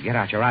ice. Get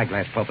out your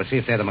eyeglass, Pope, and see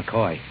if they're the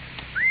McCoy.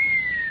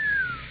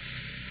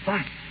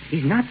 But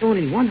he's not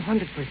only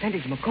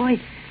 100% McCoy,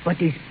 but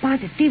he's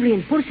positively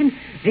in person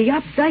the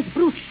Updike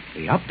brooch.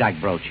 The Updike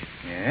brooch?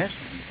 Yes.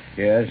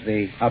 Here's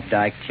the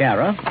Updike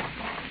tiara,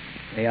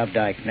 the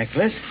Updike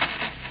necklace,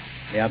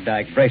 the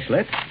Updike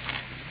bracelet,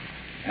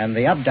 and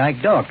the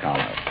Updike dog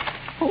collar.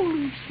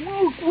 Holy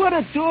smoke, what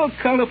a dog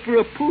collar for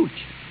a pooch.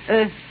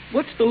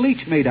 What's the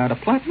leech made out of,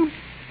 platinum?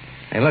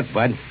 Hey, look,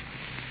 Bud.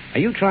 Are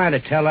you trying to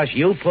tell us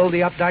you pulled the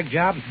Updike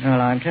job? Well,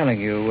 I'm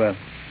telling you,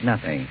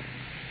 nothing.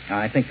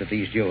 I think that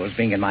these jewels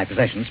being in my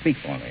possession speak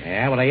for me.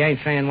 Yeah, well, they ain't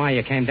saying why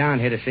you came down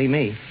here to see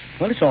me.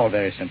 Well, it's all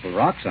very simple,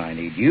 Rox. I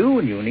need you,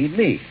 and you need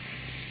me.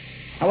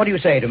 Now, what do you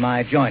say to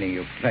my joining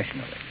you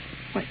professionally?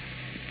 What?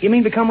 You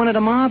mean become one of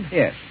the mob?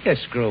 Yes. You're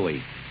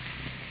screwy.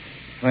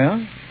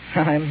 Well,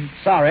 I'm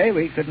sorry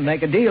we couldn't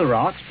make a deal,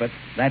 Rox, but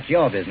that's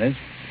your business.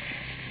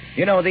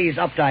 You know, these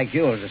Updike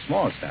jewels are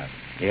small stuff.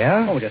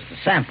 Yeah? Oh, just a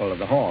sample of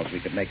the hauls we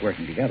could make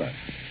working together.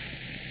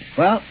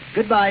 Well,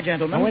 goodbye,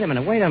 gentlemen. Now,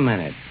 wait a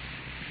minute.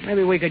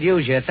 Maybe we could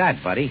use you at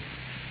that, buddy.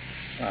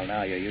 Well,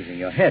 now you're using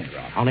your head,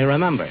 Rox. Only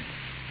remember,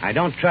 I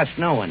don't trust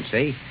no one,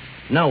 see?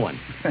 No one.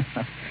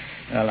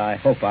 Well, I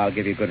hope I'll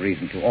give you good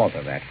reason to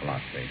alter that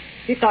philosophy.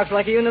 He talks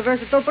like a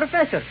university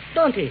professor,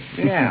 don't he?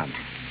 Yeah.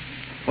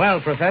 Well,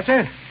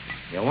 Professor,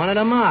 you're one of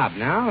the mob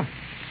now.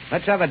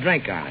 Let's have a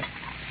drink on it.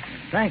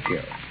 Thank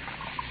you.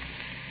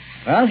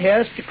 Well,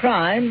 here's to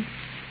crime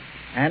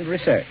and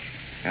research.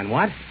 And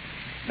what?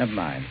 Never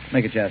mind.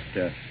 Make it just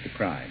to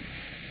crime.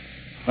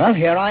 Well,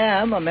 here I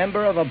am, a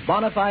member of a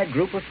bona fide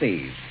group of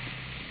thieves.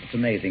 It's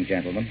amazing,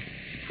 gentlemen.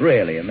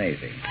 Really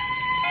amazing.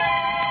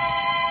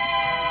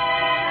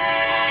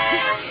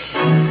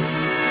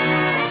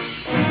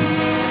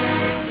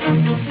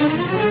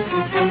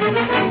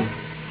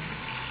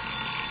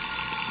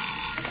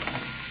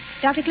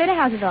 Dr.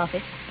 Clitterhouse's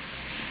office.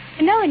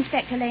 No,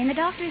 Inspector Lane, the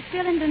doctor is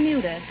still in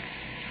Bermuda.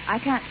 I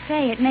can't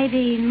say. It may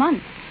be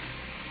months.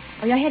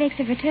 Oh, your headaches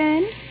have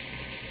returned?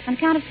 On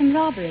account of some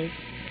robberies.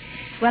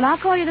 Well, I'll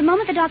call you the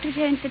moment the doctor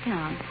returns to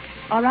town.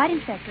 All right,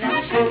 Inspector.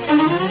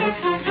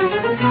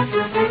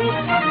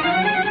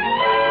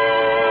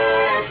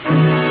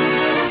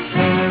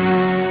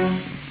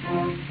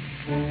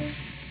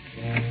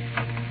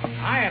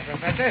 Hiya,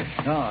 Professor.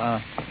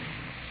 Oh,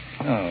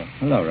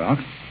 hello,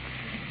 Rox.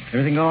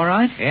 Everything go all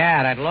right?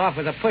 Yeah, that loft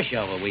was a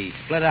pushover. We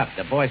split up.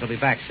 The boys will be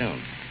back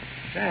soon.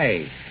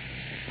 Say,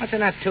 what's in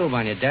that tube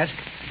on your desk?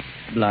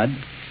 Blood.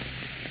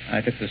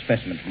 I took the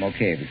specimen from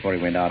OK before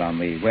he went out on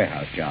the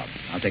warehouse job.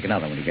 I'll take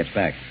another when he gets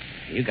back.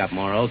 You got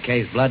more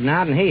OK's blood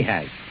now than he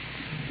has.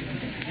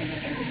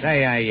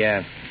 Say,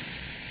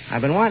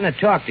 I've been wanting to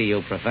talk to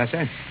you,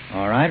 Professor.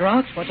 All right,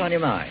 Rox. What's on your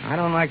mind? I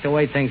don't like the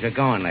way things are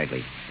going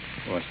lately.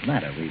 What's the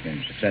matter? We've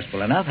been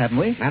successful enough, haven't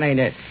we? That ain't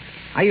it.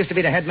 I used to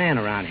be the head man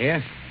around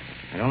here.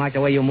 I don't like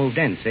the way you moved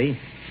in, see?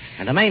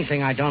 And the main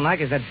thing I don't like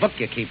is that book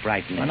you keep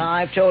writing. And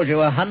I've told you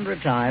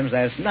 100 times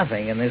there's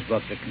nothing in this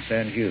book that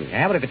concerns you.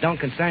 Yeah, but if it don't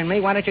concern me,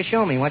 why don't you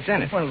show me what's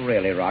in it? Well,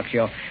 really, Rox,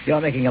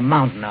 you're making a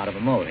mountain out of a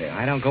molehill.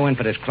 I don't go in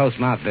for this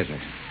close-mouth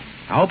business.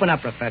 Now, open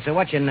up, Professor.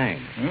 What's your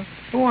name?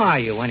 Who are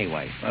you,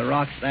 anyway? Well,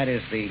 Rox, that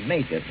is the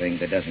major thing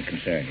that doesn't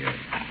concern you.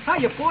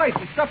 Hiya, boys.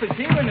 The stuff is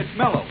here and it's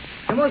mellow.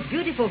 The most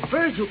beautiful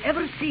birds you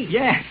ever see.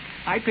 Yeah.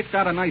 I picked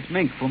out a nice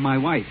mink for my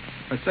wife.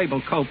 Her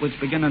sable coat was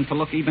beginning to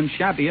look even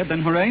shabbier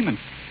than her Eamon.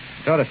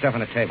 Throw the stuff on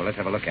the table. Let's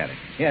have a look at it.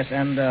 Yes,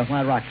 and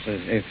while Rox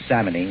is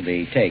examining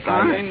the take...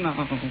 I know.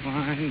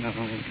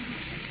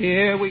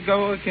 Here we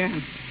go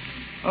again.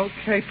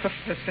 Okay,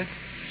 Professor.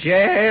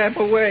 Jab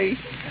away.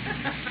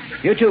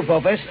 You too,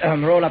 Popus.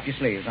 Roll up your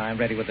sleeves. I'm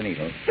ready with the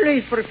needle.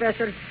 Please,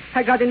 Professor.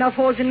 I got enough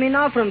holes in me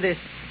now from this.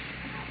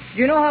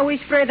 Do you know how we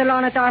spray the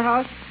lawn at our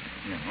house?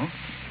 No.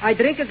 I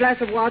drink a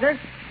glass of water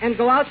and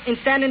go out and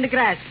stand in the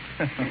grass.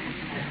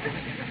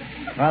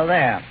 Well,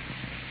 there.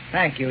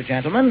 Thank you,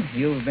 gentlemen.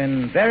 You've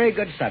been very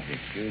good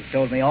subjects. You've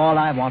told me all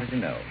I wanted to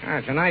know.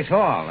 It's a nice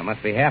haul. There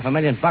must be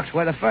 $500,000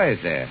 worth of furs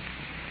there.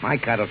 My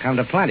cut will come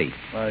to plenty.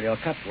 Well, your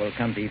cut will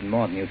come to even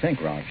more than you think,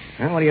 Rox.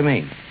 Huh? What do you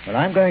mean? Well,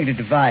 I'm going to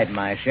divide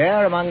my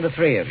share among the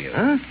three of you.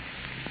 Huh?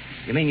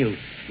 You mean you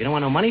don't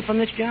want no money from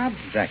this job?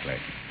 Exactly.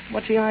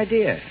 What's the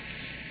idea?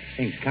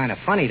 Seems kind of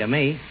funny to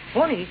me.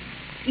 Funny?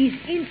 Is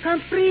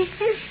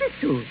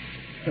incomprehensible.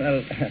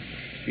 Well,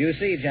 you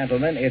see,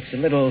 gentlemen, it's a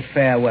little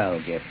farewell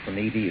gift from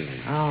me to you.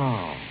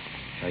 Oh,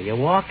 so you're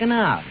walking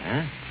out,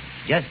 huh?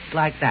 Just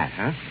like that,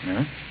 huh?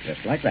 Huh?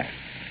 Just like that.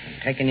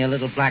 And taking your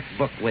little black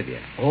book with you.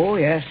 Oh,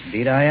 yes,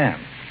 indeed I am.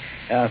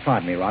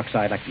 Pardon me, Rox.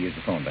 I'd like to use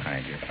the phone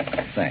behind you.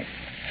 Thanks.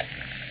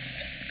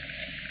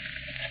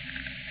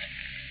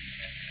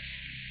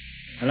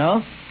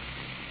 Hello?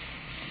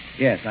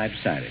 Yes, I've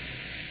decided.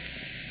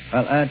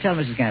 Well, tell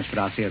Mrs. Gansford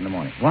I'll see her in the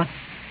morning. What?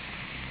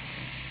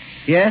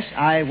 Yes,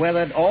 I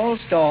weathered all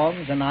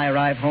storms, and I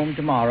arrive home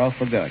tomorrow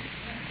for good.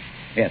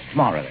 Yes,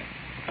 tomorrow, then.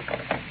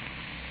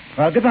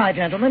 Well, goodbye,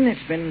 gentlemen.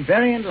 It's been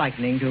very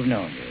enlightening to have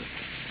known you.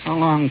 So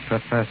long,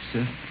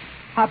 Professor.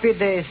 Happy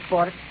days,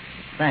 sport.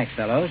 Thanks,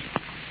 fellows.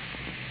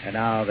 And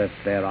now that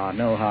there are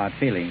no hard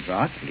feelings,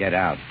 Rock. Get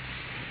out.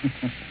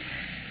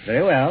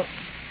 Very well.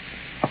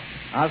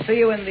 I'll see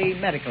you in the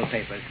medical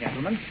papers,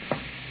 gentlemen.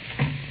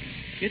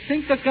 You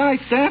think the guy's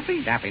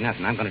daffy? Daffy,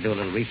 nothing. I'm going to do a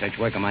little research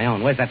work on my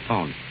own. Where's that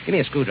phone? Give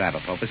me a screwdriver,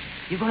 Popus.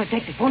 You going to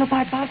take the phone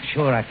apart, Bob?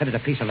 Sure, I fitted a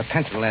piece of the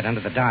pencil lead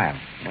under the dial.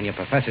 When your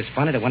professor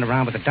spun it, it went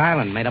around with the dial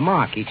and made a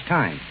mark each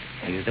time.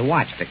 I used a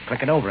watch to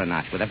click it over a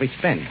notch with every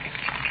spin.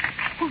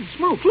 Holy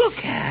smoke, look.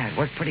 Yeah, it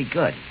worked pretty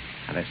good.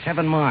 Now, there's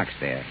 7 marks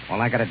there. All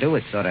I got to do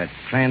is sort of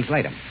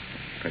translate them.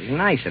 Pretty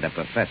nice of the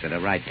professor to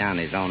write down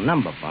his own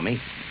number for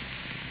me.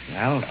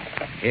 Well,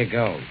 here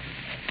goes.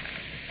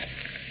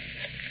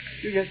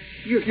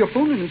 You're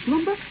phoning his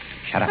number?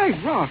 Shut up. Hey,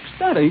 Rocks,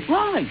 that ain't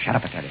right. Shut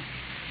up, I tell you.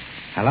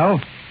 Hello?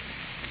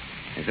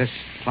 Is this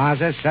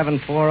Plaza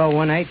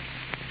 74018?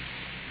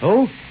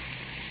 Who?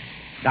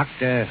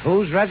 Dr.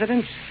 Who's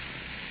residence?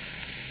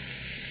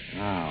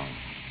 Oh,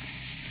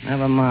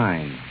 never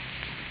mind.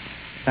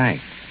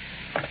 Thanks.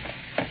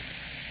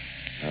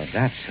 So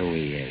that's who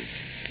he is.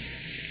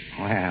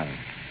 Well,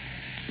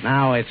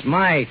 now it's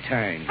my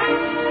turn.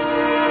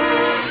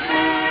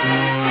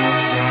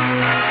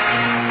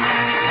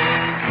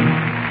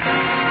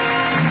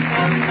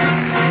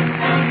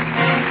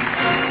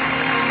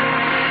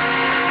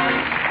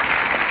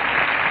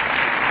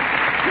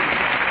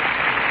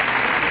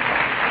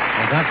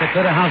 Dr.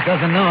 Clitterhouse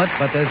doesn't know it,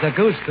 but there's a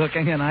goose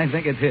cooking, and I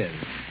think it's his.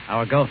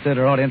 Our Gulf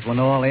Theater audience will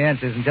know all the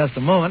answers in just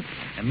a moment.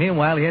 And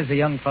meanwhile, here's a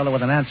young fellow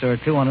with an answer or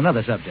two on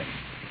another subject.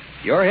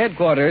 Your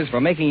headquarters for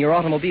making your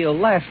automobile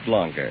last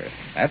longer.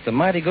 That's a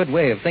mighty good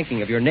way of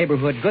thinking of your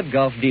neighborhood Good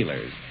Gulf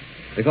dealers.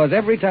 Because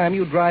every time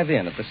you drive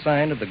in at the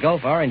sign of the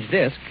Gulf Orange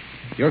Disc,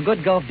 your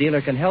Good Gulf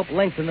dealer can help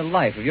lengthen the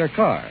life of your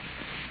car.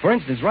 For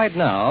instance, right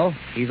now,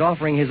 he's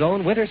offering his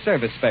own winter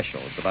service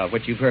specials, about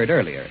which you've heard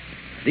earlier.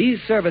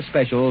 These service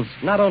specials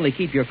not only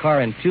keep your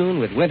car in tune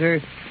with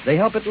winter, they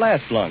help it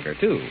last longer,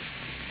 too.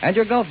 And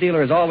your Gulf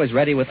dealer is always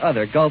ready with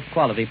other Gulf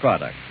quality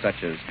products,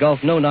 such as Gulf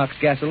No-Nox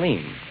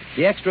gasoline,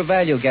 the extra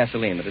value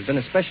gasoline that has been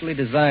especially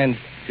designed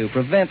to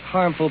prevent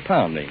harmful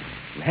pounding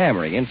and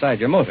hammering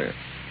inside your motor.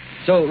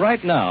 So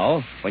right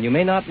now, when you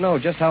may not know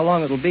just how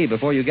long it'll be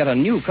before you get a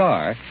new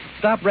car,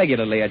 stop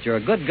regularly at your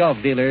Good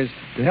Gulf dealers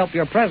to help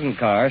your present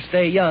car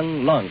stay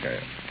young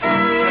longer.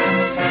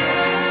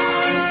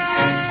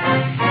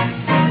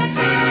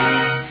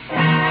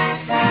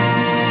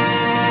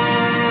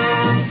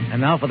 And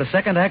now for the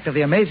second act of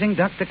The Amazing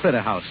Dr.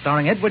 Clitterhouse,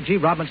 starring Edward G.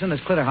 Robinson as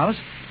Clitterhouse,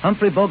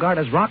 Humphrey Bogart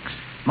as Rocks,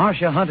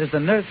 Marcia Hunt as the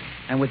nurse,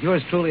 and with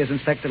yours truly as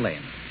Inspector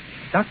Lane.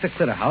 Dr.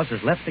 Clitterhouse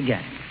has left the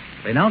gang,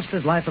 renounced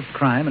his life of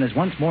crime, and is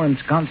once more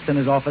ensconced in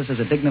his office as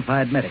a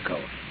dignified medico.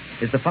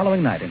 It's the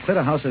following night, and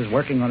Clitterhouse is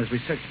working on his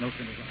research notes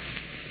in his office.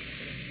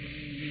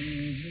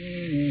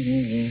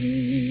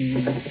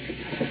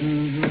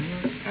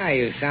 Ah,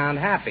 you sound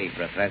happy,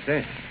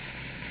 Professor.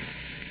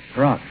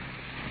 Rock,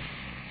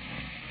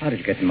 how did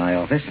you get in my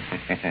office?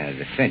 It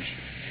was a cinch.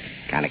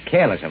 Kind of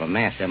careless of a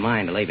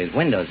mastermind to leave his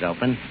windows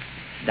open.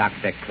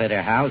 Dr.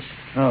 Clitterhouse.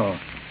 Oh.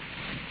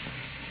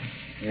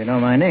 You know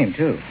my name,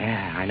 too.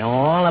 Yeah, I know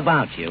all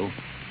about you.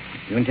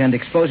 You intend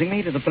exposing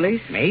me to the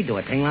police? Me? Do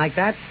a thing like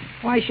that?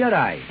 Why should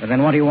I? Well,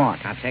 then what do you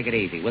want? Now, take it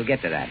easy. We'll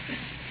get to that.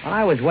 While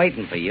I was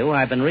waiting for you,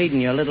 I've been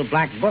reading your little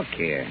black book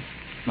here.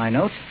 My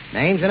notes?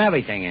 Names and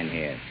everything in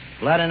here.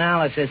 Blood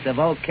analysis of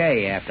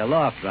OK after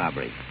loft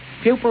robbery.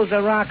 Pupils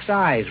of Rock's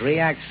eyes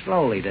react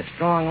slowly to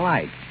strong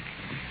light.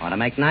 Ought to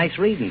make nice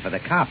reading for the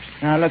cops.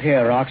 Now, look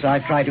here, Rocks.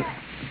 I've tried to...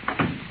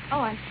 Oh,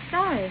 I'm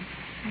sorry.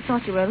 I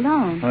thought you were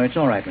alone. Oh, it's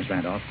all right, Miss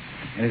Randolph.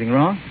 Anything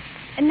wrong?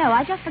 No,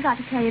 I just forgot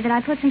to tell you that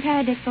I put some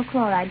paradixyl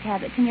chloride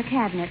tablets in your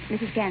cabinet.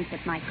 Mrs.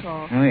 Gansett might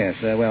call. Oh, yes.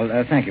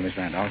 Thank you, Miss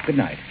Randolph. Good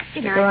night.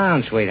 Good Stick night.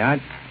 around,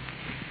 sweetheart.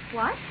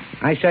 What?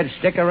 I said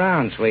stick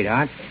around,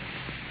 sweetheart.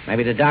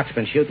 Maybe the doc's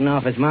been shooting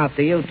off his mouth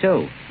to you,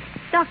 too.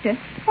 Doctor,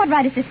 what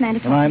right is this man to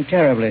talk? Well, I'm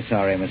terribly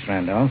sorry, Miss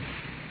Randolph.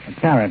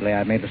 Apparently,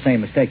 I've made the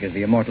same mistake as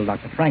the immortal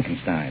Dr.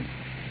 Frankenstein.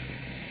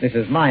 This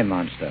is my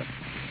monster.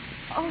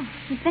 Oh,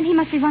 then he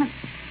must be one of...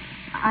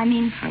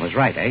 I was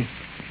right, eh?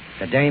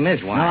 The dame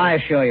is one. Now, I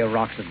assure you,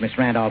 Rocks, that Miss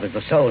Randolph is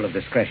the soul of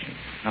discretion.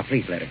 Now,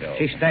 please let her go.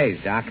 She stays,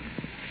 Doc.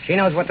 She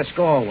knows what the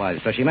score was,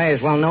 so she may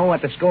as well know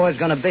what the score is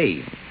going to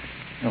be.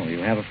 Oh, you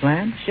have a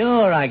plan?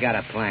 Sure, I got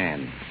a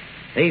plan.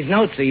 These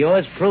notes of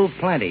yours prove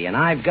plenty, and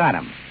I've got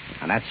them.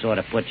 And that sort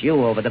of puts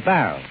you over the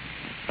barrel.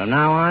 From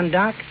now on,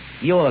 Doc,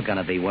 you're going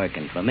to be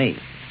working for me.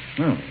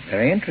 Oh,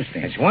 very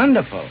interesting. It's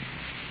wonderful.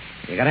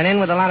 You got an in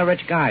with a lot of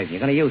rich guys, and you're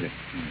going to use it.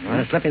 Mm-hmm. You're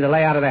going to slip me the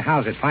layout of their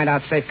houses, find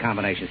out safe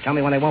combinations, tell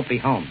me when they won't be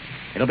home.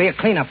 It'll be a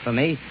cleanup for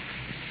me.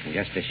 And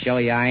just to show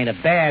you I ain't a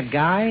bad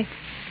guy,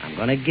 I'm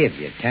going to give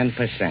you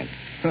 10%.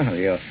 Well,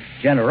 your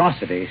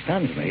generosity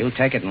stuns me. You'll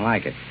take it and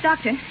like it.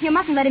 Doctor, you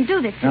mustn't let him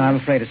do this to No, you. I'm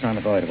afraid it's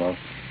unavoidable.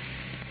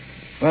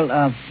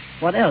 Well,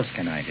 what else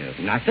can I do?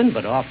 Nothing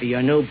but offer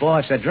your new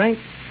boss a drink.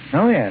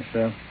 Oh, yes.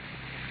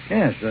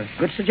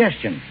 Good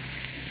suggestion.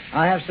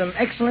 I have some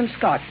excellent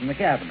scotch in the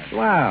cabinet.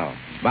 Wow.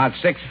 About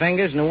 6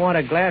 fingers and a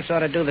water glass ought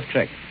to do the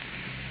trick.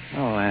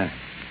 Oh, how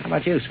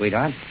about you,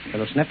 sweetheart? A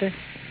little snifter?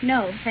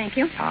 No, thank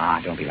you.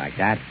 Ah, don't be like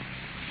that.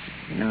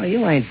 You know,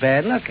 you ain't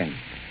bad looking.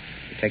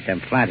 You take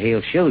them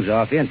flat-heeled shoes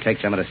off you and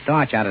take some of the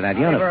starch out of that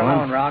uniform. Leave her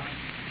alone, Rox.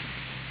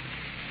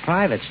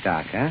 Private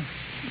stock, huh?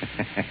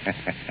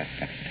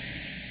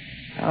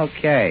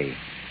 Okay.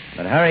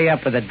 But hurry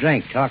up with the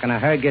drink. Talking to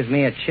her gives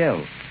me a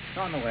chill. It's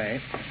on the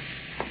way.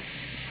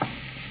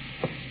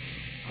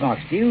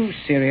 Rox, do you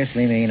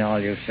seriously mean all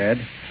you said?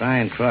 Try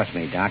and cross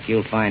me, Doc.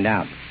 You'll find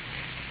out.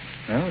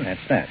 Well,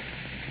 that's that.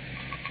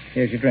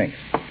 Here's your drinks.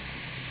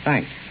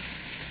 Thanks.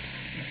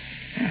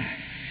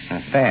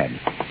 Not bad.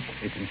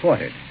 It's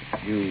imported.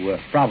 You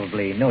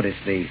probably noticed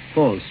the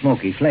full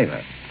smoky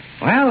flavor.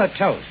 Well, a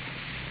toast.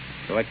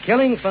 So a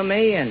killing for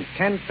me and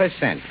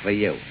 10% for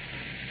you.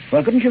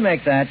 Well, couldn't you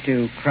make that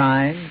to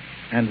crime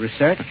and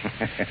research?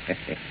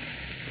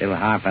 Still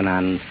harping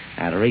on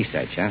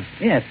research, huh?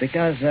 Yes,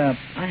 because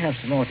I have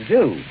some more to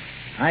do.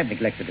 I've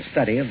neglected the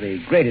study of the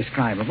greatest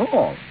crime of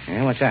all.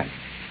 Yeah, what's that?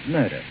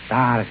 Murder.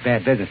 Ah, that's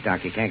bad business,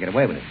 Doc. You can't get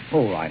away with it.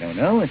 Oh, I don't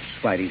know. It's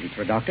quite easy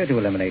for a doctor to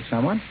eliminate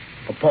someone.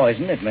 For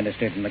poison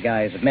administered in the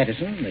guise of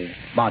medicine, the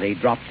body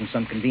dropped in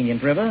some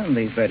convenient river, and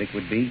the verdict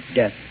would be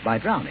death by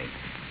drowning.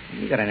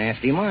 You got a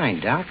nasty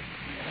mind, Doc.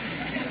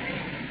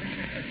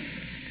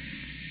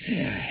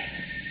 Yeah.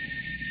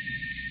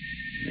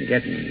 I'm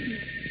getting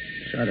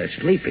sort of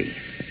sleepy.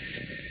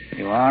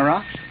 You are,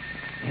 Rox?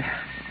 Yeah.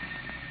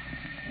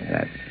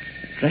 That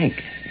drink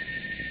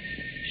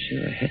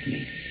sure hit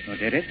me. Oh,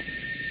 did it?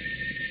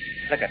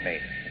 Look at me.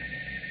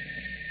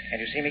 Can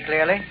you see me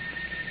clearly?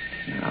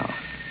 No.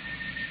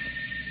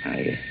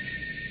 You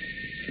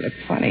look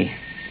funny.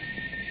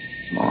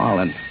 Small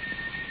and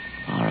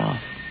far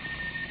off.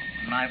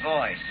 My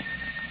voice.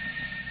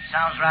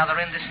 Sounds rather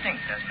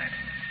indistinct, doesn't it?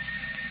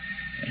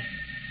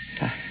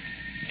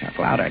 Talk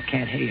louder. I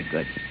can't hear you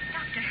good.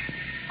 Doctor,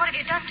 what have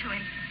you done to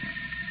him?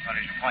 Well,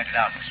 as you pointed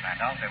out, Miss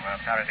Randolph, there were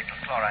paradictyl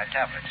chloride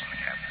tablets in the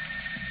cabinet.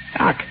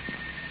 Doc,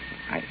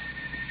 I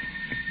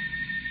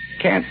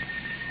can't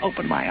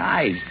open my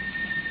eyes.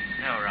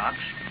 No, Rox.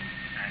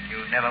 And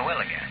you never will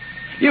again.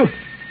 You.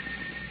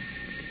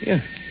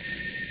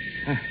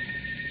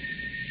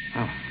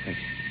 Oh,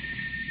 thanks.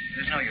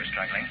 There's no use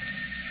struggling.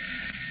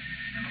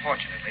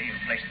 Unfortunately, you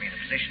placed me in a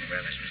position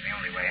where this was the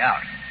only way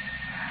out.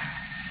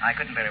 I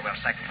couldn't very well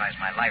sacrifice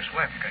my life's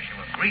work because you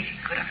were greedy,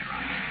 could I,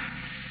 Rox?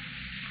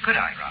 Could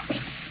I, Rox?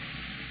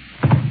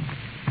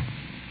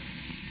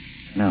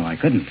 No, I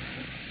couldn't.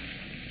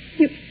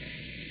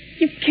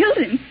 You killed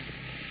him.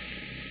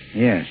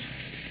 Yes.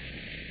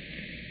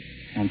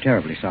 I'm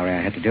terribly sorry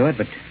I had to do it,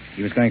 but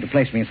he was going to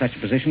place me in such a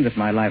position that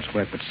my life's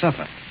work would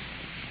suffer.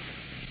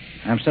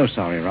 I'm so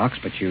sorry, Rox,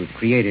 but you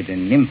created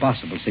an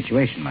impossible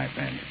situation, my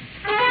friend.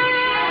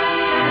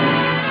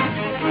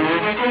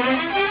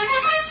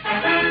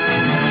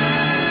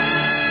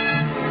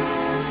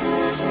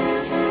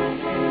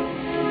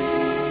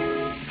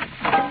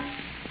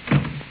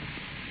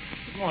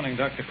 Good morning,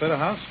 Dr.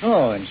 Clitterhouse.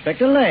 Oh,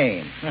 Inspector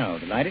Lane. Oh,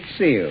 delighted to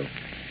see you.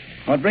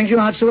 What brings you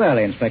out so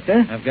early,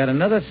 Inspector? I've got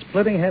another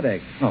splitting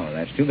headache. Oh,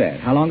 that's too bad.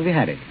 How long have you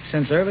had it?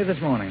 Since early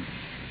this morning.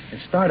 It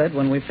started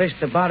when we fished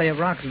the body of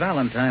Rox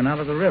Valentine out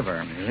of the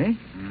river. Really?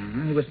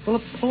 Mm-hmm. He was full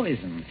of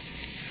poison.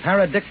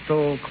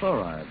 Paradictyl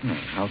chloride. Oh,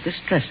 how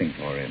distressing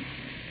for him.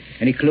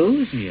 Any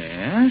clues?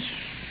 Yes.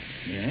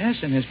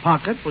 Yes, in his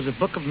pocket was a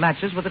book of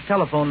matches with a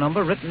telephone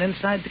number written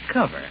inside the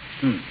cover.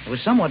 It was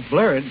somewhat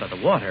blurred by the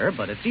water,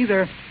 but it's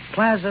either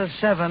Plaza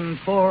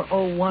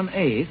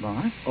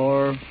 74018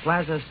 or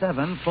Plaza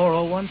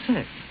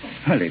 74016.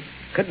 Well, it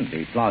couldn't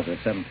be Plaza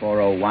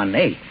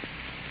 74018.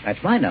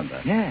 That's my number.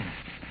 Yeah.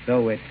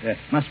 So it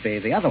must be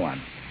the other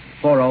one,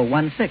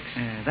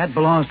 4016. That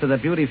belongs to the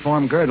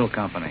Beautyform Girdle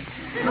Company.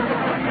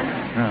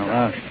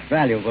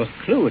 Valuable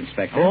clue,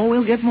 Inspector. Oh,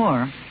 we'll get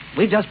more.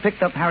 We just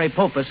picked up Harry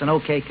Popus and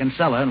O.K.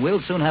 Kinsella, and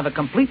we'll soon have a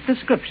complete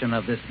description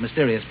of this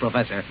mysterious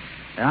professor.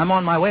 I'm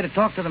on my way to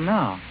talk to them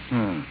now.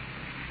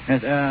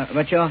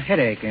 But your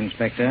headache,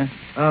 Inspector?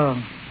 Oh,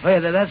 yeah,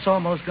 that's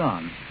almost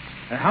gone.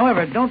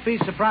 However, don't be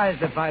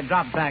surprised if I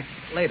drop back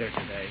later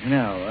today.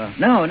 No,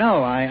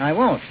 I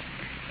won't.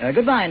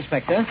 Goodbye,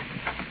 Inspector.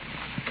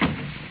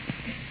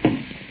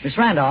 Miss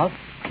Randolph.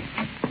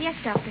 Yes,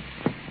 Doctor.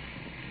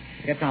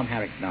 Get Tom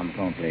Harrington on the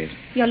phone, please.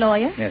 Your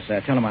lawyer? Yes,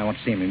 tell him I want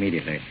to see him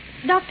immediately.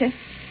 Doctor,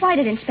 why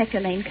did Inspector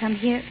Lane come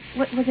here?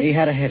 Was it... He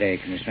had a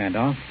headache, Miss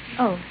Randolph.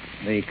 Oh.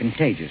 The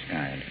contagious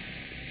kind.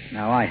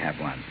 Now I have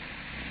one.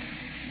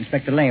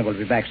 Inspector Lane will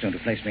be back soon to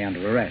place me under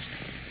arrest.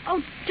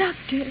 Oh,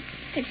 Doctor,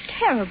 it's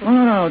terrible.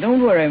 Oh, no,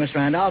 don't worry, Miss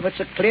Randolph. It's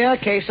a clear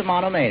case of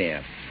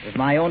monomania. As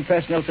my own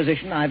personal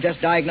physician, I've just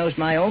diagnosed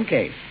my own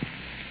case.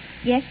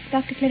 Yes,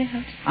 Dr.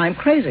 Clitterhouse? I'm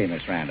crazy,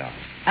 Miss Randolph.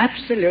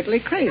 Absolutely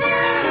crazy.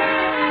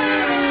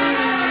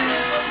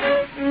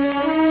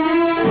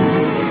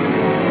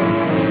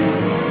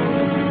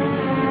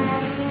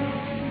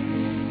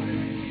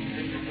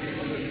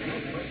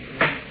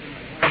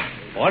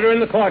 Order in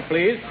the court,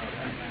 please.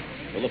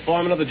 Will the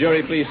foreman of the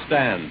jury please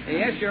stand?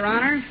 Yes, Your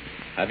Honor.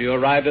 Have you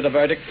arrived at a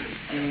verdict?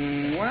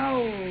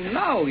 Well,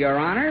 no, Your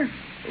Honor.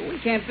 We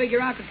can't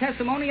figure out the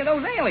testimony of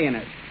those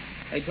alienists.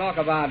 They talk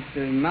about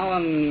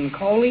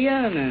melancholia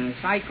and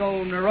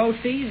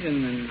psychoneuroses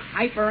and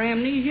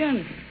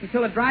hyperamnesia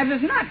until it drives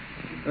us nuts.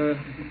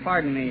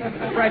 Pardon the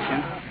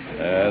expression.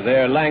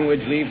 Their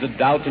language leaves a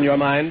doubt in your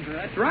mind?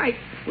 That's right.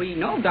 We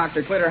know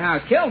Dr.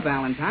 Clitterhouse killed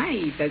Valentine.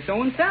 He said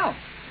so himself.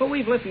 But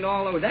we've listened to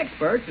all those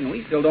experts, and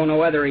we still don't know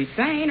whether he's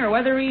sane or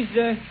whether he's,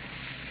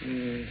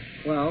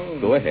 well...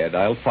 Go ahead.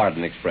 I'll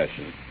pardon the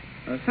expression.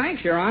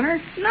 Thanks, Your Honor.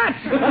 Nuts!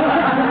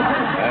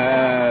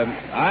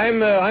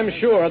 I'm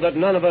sure that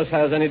none of us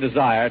has any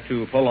desire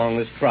to prolong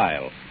this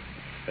trial.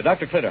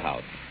 Dr.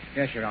 Clitterhouse.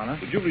 Yes, Your Honor.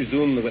 Would you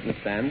resume the witness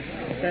stand?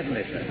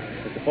 Certainly, sir.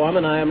 Mr.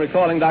 Foreman, I am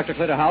recalling Dr.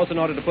 Clitterhouse in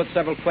order to put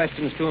several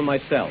questions to him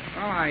myself. Oh,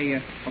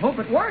 I hope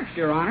it works,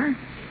 Your Honor.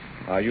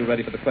 Are you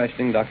ready for the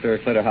questioning, Dr.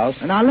 Clitterhouse?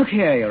 Now, look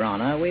here, Your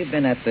Honor. We've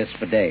been at this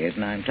for days,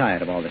 and I'm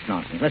tired of all this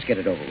nonsense. Let's get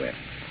it over with.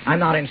 I'm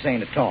not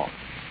insane at all.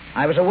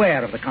 I was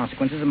aware of the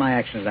consequences of my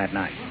actions that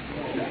night.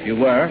 You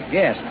were?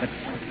 Yes, but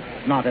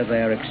not of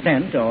their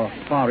extent or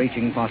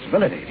far-reaching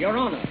possibilities. Your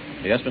Honor.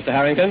 Yes, Mr.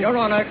 Harrington? Your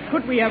Honor,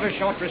 could we have a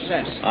short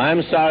recess?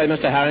 I'm sorry,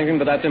 Mr. Harrington,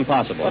 but that's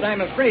impossible. But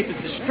I'm afraid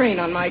that the strain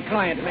on my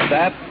client may...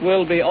 That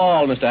will be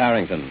all, Mr.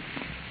 Harrington.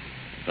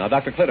 Now,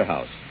 Dr.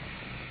 Clitterhouse,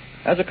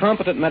 as a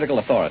competent medical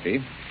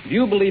authority, do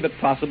you believe it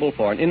possible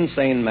for an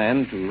insane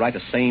man to write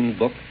a sane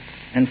book?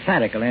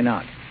 Emphatically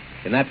not.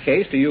 In that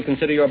case, do you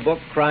consider your book,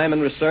 Crime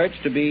and Research,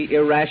 to be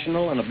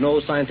irrational and of no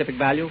scientific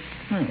value?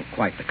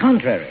 Quite the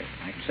contrary.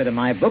 I consider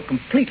my book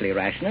completely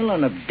rational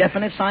and of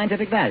definite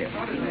scientific value.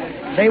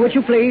 Say what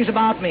you please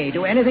about me.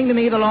 Do anything to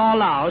me the law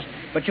allows,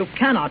 but you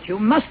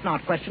must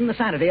not question the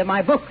sanity of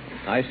my book.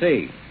 I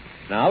see.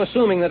 Now,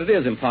 assuming that it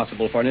is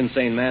impossible for an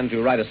insane man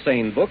to write a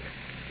sane book,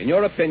 in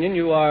your opinion,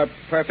 you are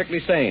perfectly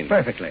sane.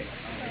 Perfectly.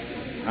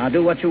 Now,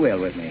 do what you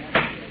will with me.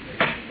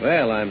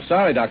 Well, I'm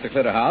sorry, Dr.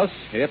 Clitterhouse.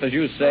 If, as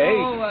you say...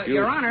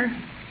 Your Honor.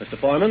 Mr.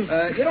 Foreman?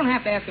 You don't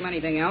have to ask him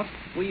anything else.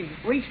 We've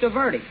reached a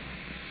verdict.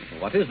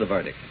 What is the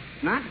verdict?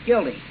 Not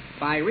guilty,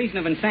 by reason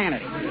of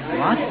insanity.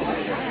 What?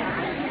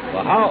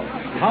 Well,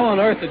 how on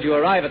earth did you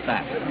arrive at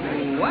that?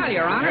 Well,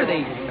 Your Honor,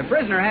 the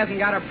prisoner hasn't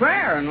got a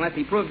prayer unless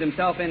he proves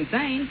himself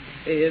insane.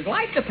 His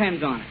life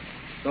depends on it.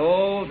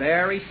 So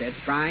there he sits,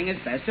 trying his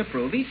best to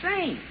prove he's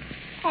sane.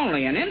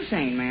 Only an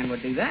insane man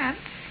would do that.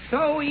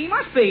 So he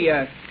must be,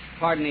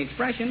 pardon the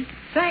expression,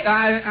 nuts,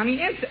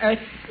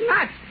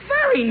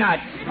 very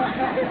nuts.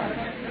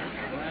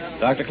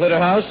 Dr.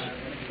 Clitterhouse,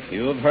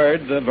 you have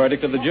heard the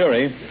verdict of the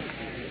jury.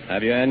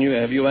 Have you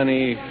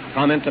any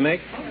comment to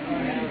make?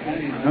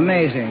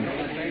 Amazing.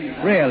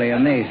 Really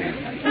amazing.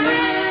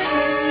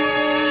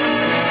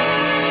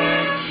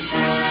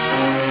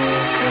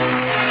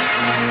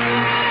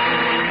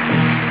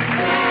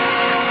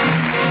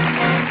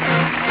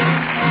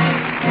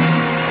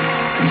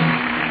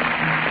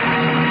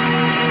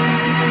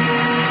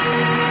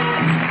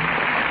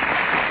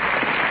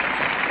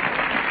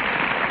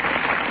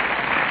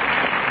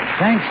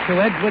 Thanks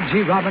to Edward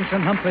G.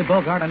 Robinson, Humphrey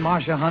Bogart, and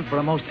Marcia Hunt for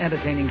a most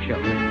entertaining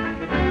show.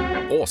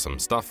 Awesome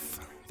stuff.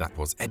 That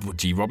was Edward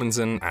G.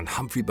 Robinson and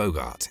Humphrey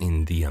Bogart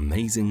in The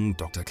Amazing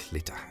Dr.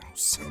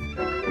 Clitterhouse.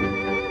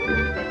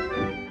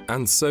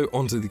 And so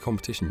onto the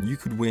competition. You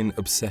could win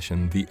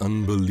Obsession, the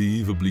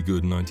unbelievably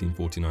good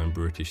 1949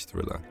 British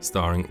thriller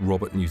starring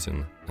Robert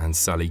Newton and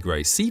Sally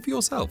Gray. See for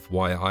yourself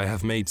why I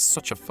have made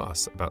such a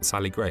fuss about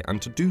Sally Gray,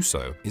 and to do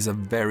so is a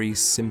very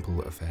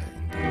simple affair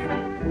indeed.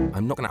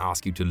 I'm not going to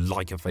ask you to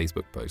like a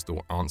Facebook post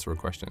or answer a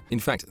question. In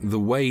fact, the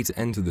way to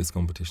enter this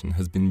competition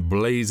has been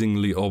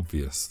blazingly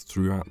obvious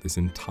throughout this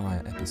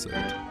entire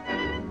episode.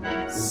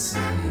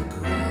 Sally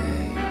Gray.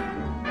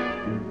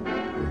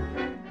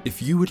 If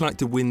you would like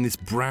to win this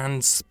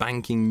brand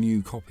spanking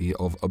new copy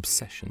of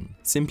Obsession,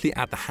 simply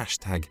add the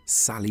hashtag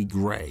Sally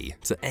Gray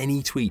to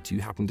any tweet you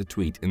happen to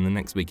tweet in the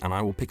next week, and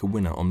I will pick a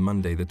winner on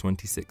Monday the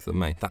 26th of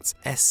May. That's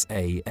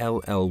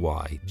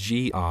SALLYGRAY.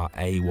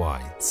 Sally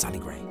Gray. Sally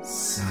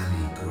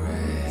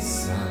Gray.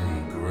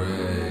 Sally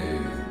Gray.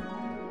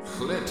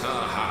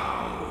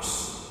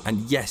 Clitterhouse.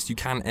 And yes, you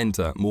can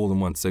enter more than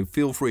once, so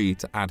feel free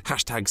to add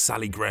hashtag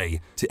Sally Gray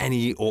to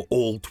any or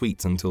all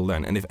tweets until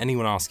then. And if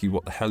anyone asks you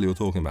what the hell you're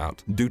talking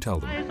about, do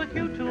tell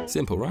them.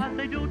 Simple,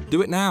 right?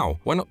 Do it now.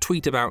 Why not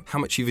tweet about how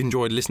much you've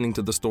enjoyed listening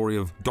to the story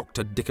of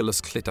Dr.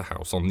 Dickolas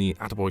Clitterhouse on the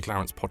Attaboy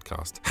Clarence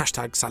podcast?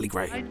 Hashtag Sally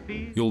Gray.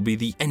 You'll be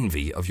the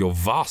envy of your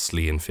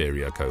vastly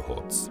inferior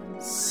cohorts.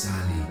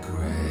 Sally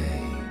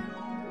Gray.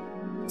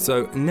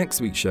 So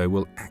next week's show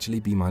will actually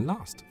be my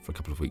last for a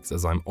couple of weeks,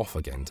 as I'm off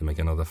again to make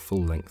another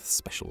full-length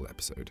special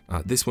episode.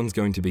 This one's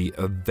going to be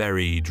a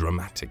very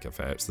dramatic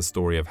affair. It's the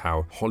story of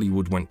how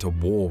Hollywood went to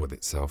war with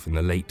itself in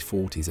the late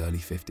 40s, early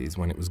 50s,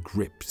 when it was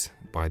gripped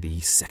by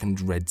the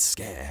Second Red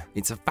Scare.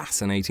 It's a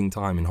fascinating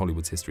time in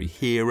Hollywood's history.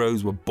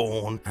 Heroes were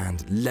born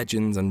and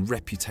legends and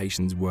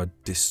reputations were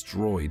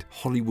destroyed.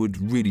 Hollywood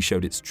really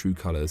showed its true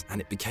colours,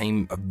 and it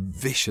became a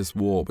vicious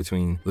war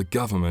between the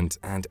government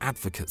and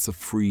advocates of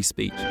free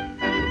speech.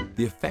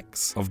 The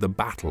effects of the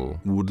battle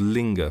would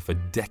linger for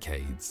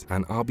decades,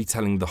 and I'll be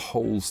telling the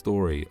whole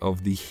story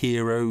of the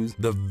heroes,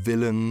 the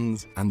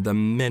villains, and the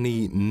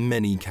many,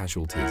 many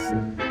casualties.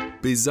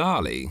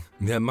 Bizarrely,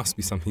 there must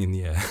be something in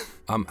the air.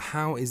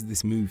 How Is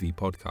This Movie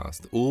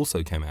podcast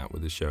also came out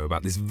with a show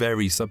about this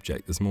very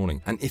subject this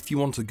morning. And if you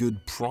want a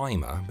good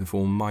primer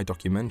before my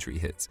documentary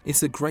hits,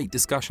 it's a great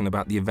discussion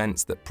about the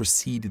events that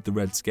preceded the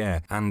Red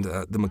Scare and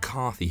the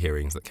McCarthy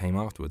hearings that came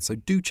afterwards. So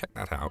do check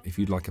that out if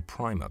you'd like a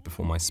primer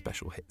before my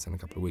special hits in a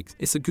couple of weeks.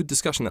 It's a good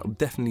discussion that will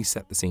definitely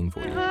set the scene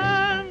for you.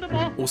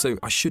 Also,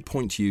 I should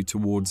point you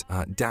towards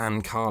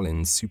Dan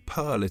Carlin's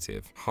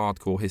superlative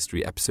hardcore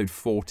history, episode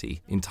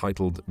 40,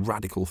 entitled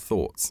Radical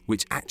Thoughts,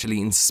 which actually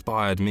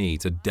inspired me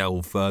to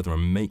delve further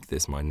and make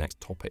this my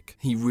next topic.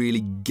 He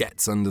really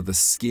gets under the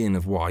skin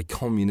of why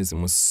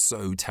communism was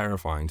so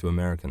terrifying to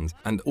Americans.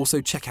 And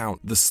also check out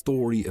The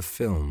Story of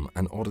Film,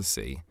 an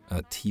Odyssey,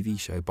 a TV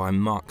show by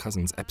Mark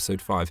Cousins, episode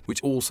 5,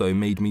 which also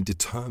made me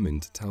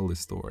determined to tell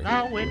this story.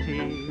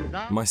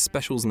 My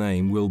special's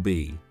name will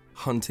be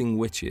Hunting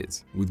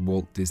Witches with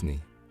Walt Disney,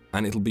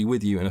 and it'll be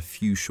with you in a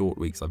few short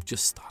weeks. I've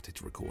just started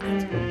to record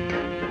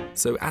it.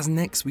 So as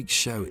next week's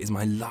show is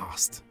my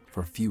last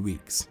for a few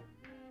weeks,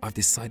 I've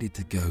decided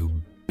to go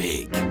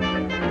big.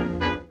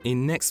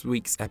 In next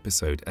week's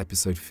episode,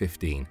 episode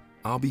 15,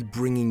 I'll be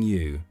bringing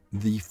you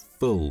the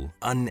full,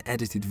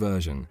 unedited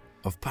version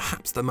of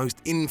perhaps the most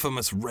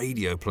infamous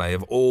radio play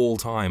of all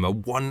time, a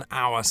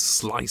 1-hour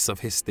slice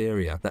of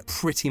hysteria that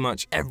pretty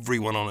much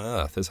everyone on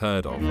Earth has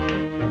heard of.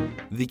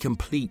 The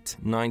complete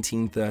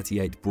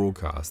 1938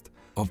 broadcast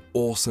of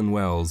Orson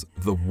Welles'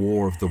 The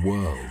War of the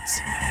Worlds.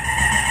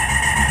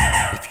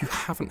 If you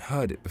haven't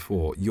heard it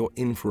before, you're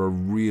in for a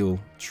real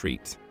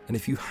treat. And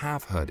if you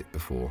have heard it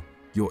before,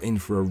 you're in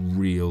for a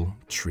real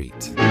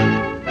treat.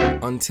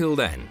 Until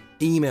then,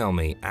 email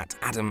me at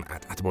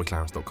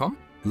adam@attaboyclarence.com.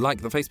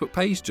 Like the Facebook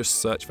page, just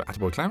search for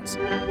Attaboy Clarence.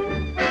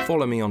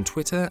 Follow me on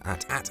Twitter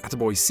at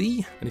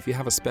 @AttaboyC. And if you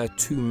have a spare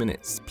 2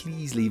 minutes,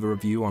 please leave a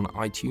review on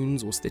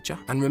iTunes or Stitcher.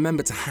 And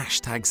remember to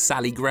hashtag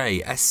Sally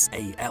Gray,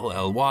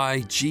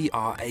 SALLYGRAY,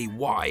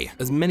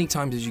 as many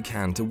times as you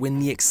can to win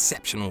the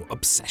exceptional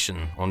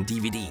Obsession on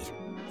DVD.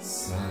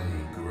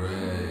 Sally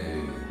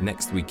Gray.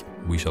 Next week,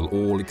 we shall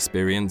all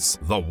experience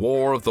the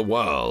War of the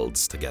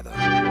Worlds together.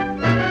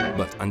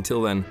 But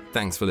until then,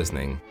 thanks for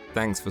listening,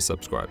 thanks for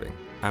subscribing,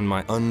 and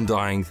my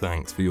undying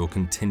thanks for your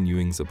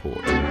continuing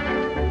support.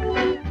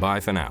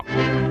 Bye for now.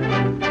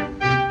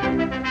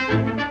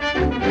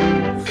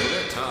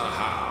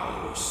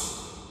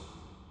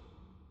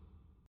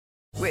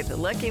 With the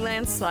Lucky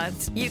Land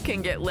Slots, you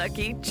can get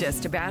lucky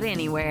just about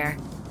anywhere.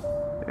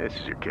 This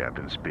is your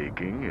captain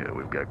speaking.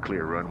 We've got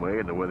clear runway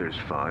and the weather's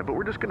fine, but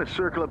we're just going to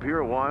circle up here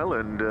a while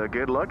and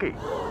get lucky.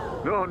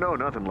 No,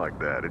 nothing like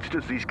that. It's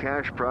just these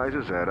cash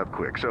prizes add up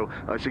quick. So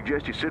I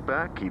suggest you sit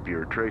back, keep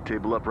your tray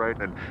table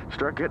upright, and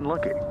start getting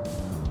lucky.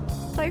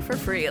 Play for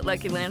free at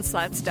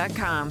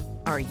LuckyLandSlots.com.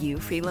 Are you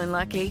feeling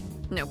lucky?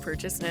 No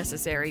purchase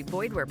necessary.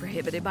 Void where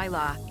prohibited by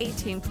law.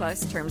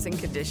 18+ terms and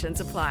conditions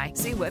apply.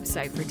 See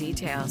website for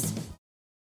details.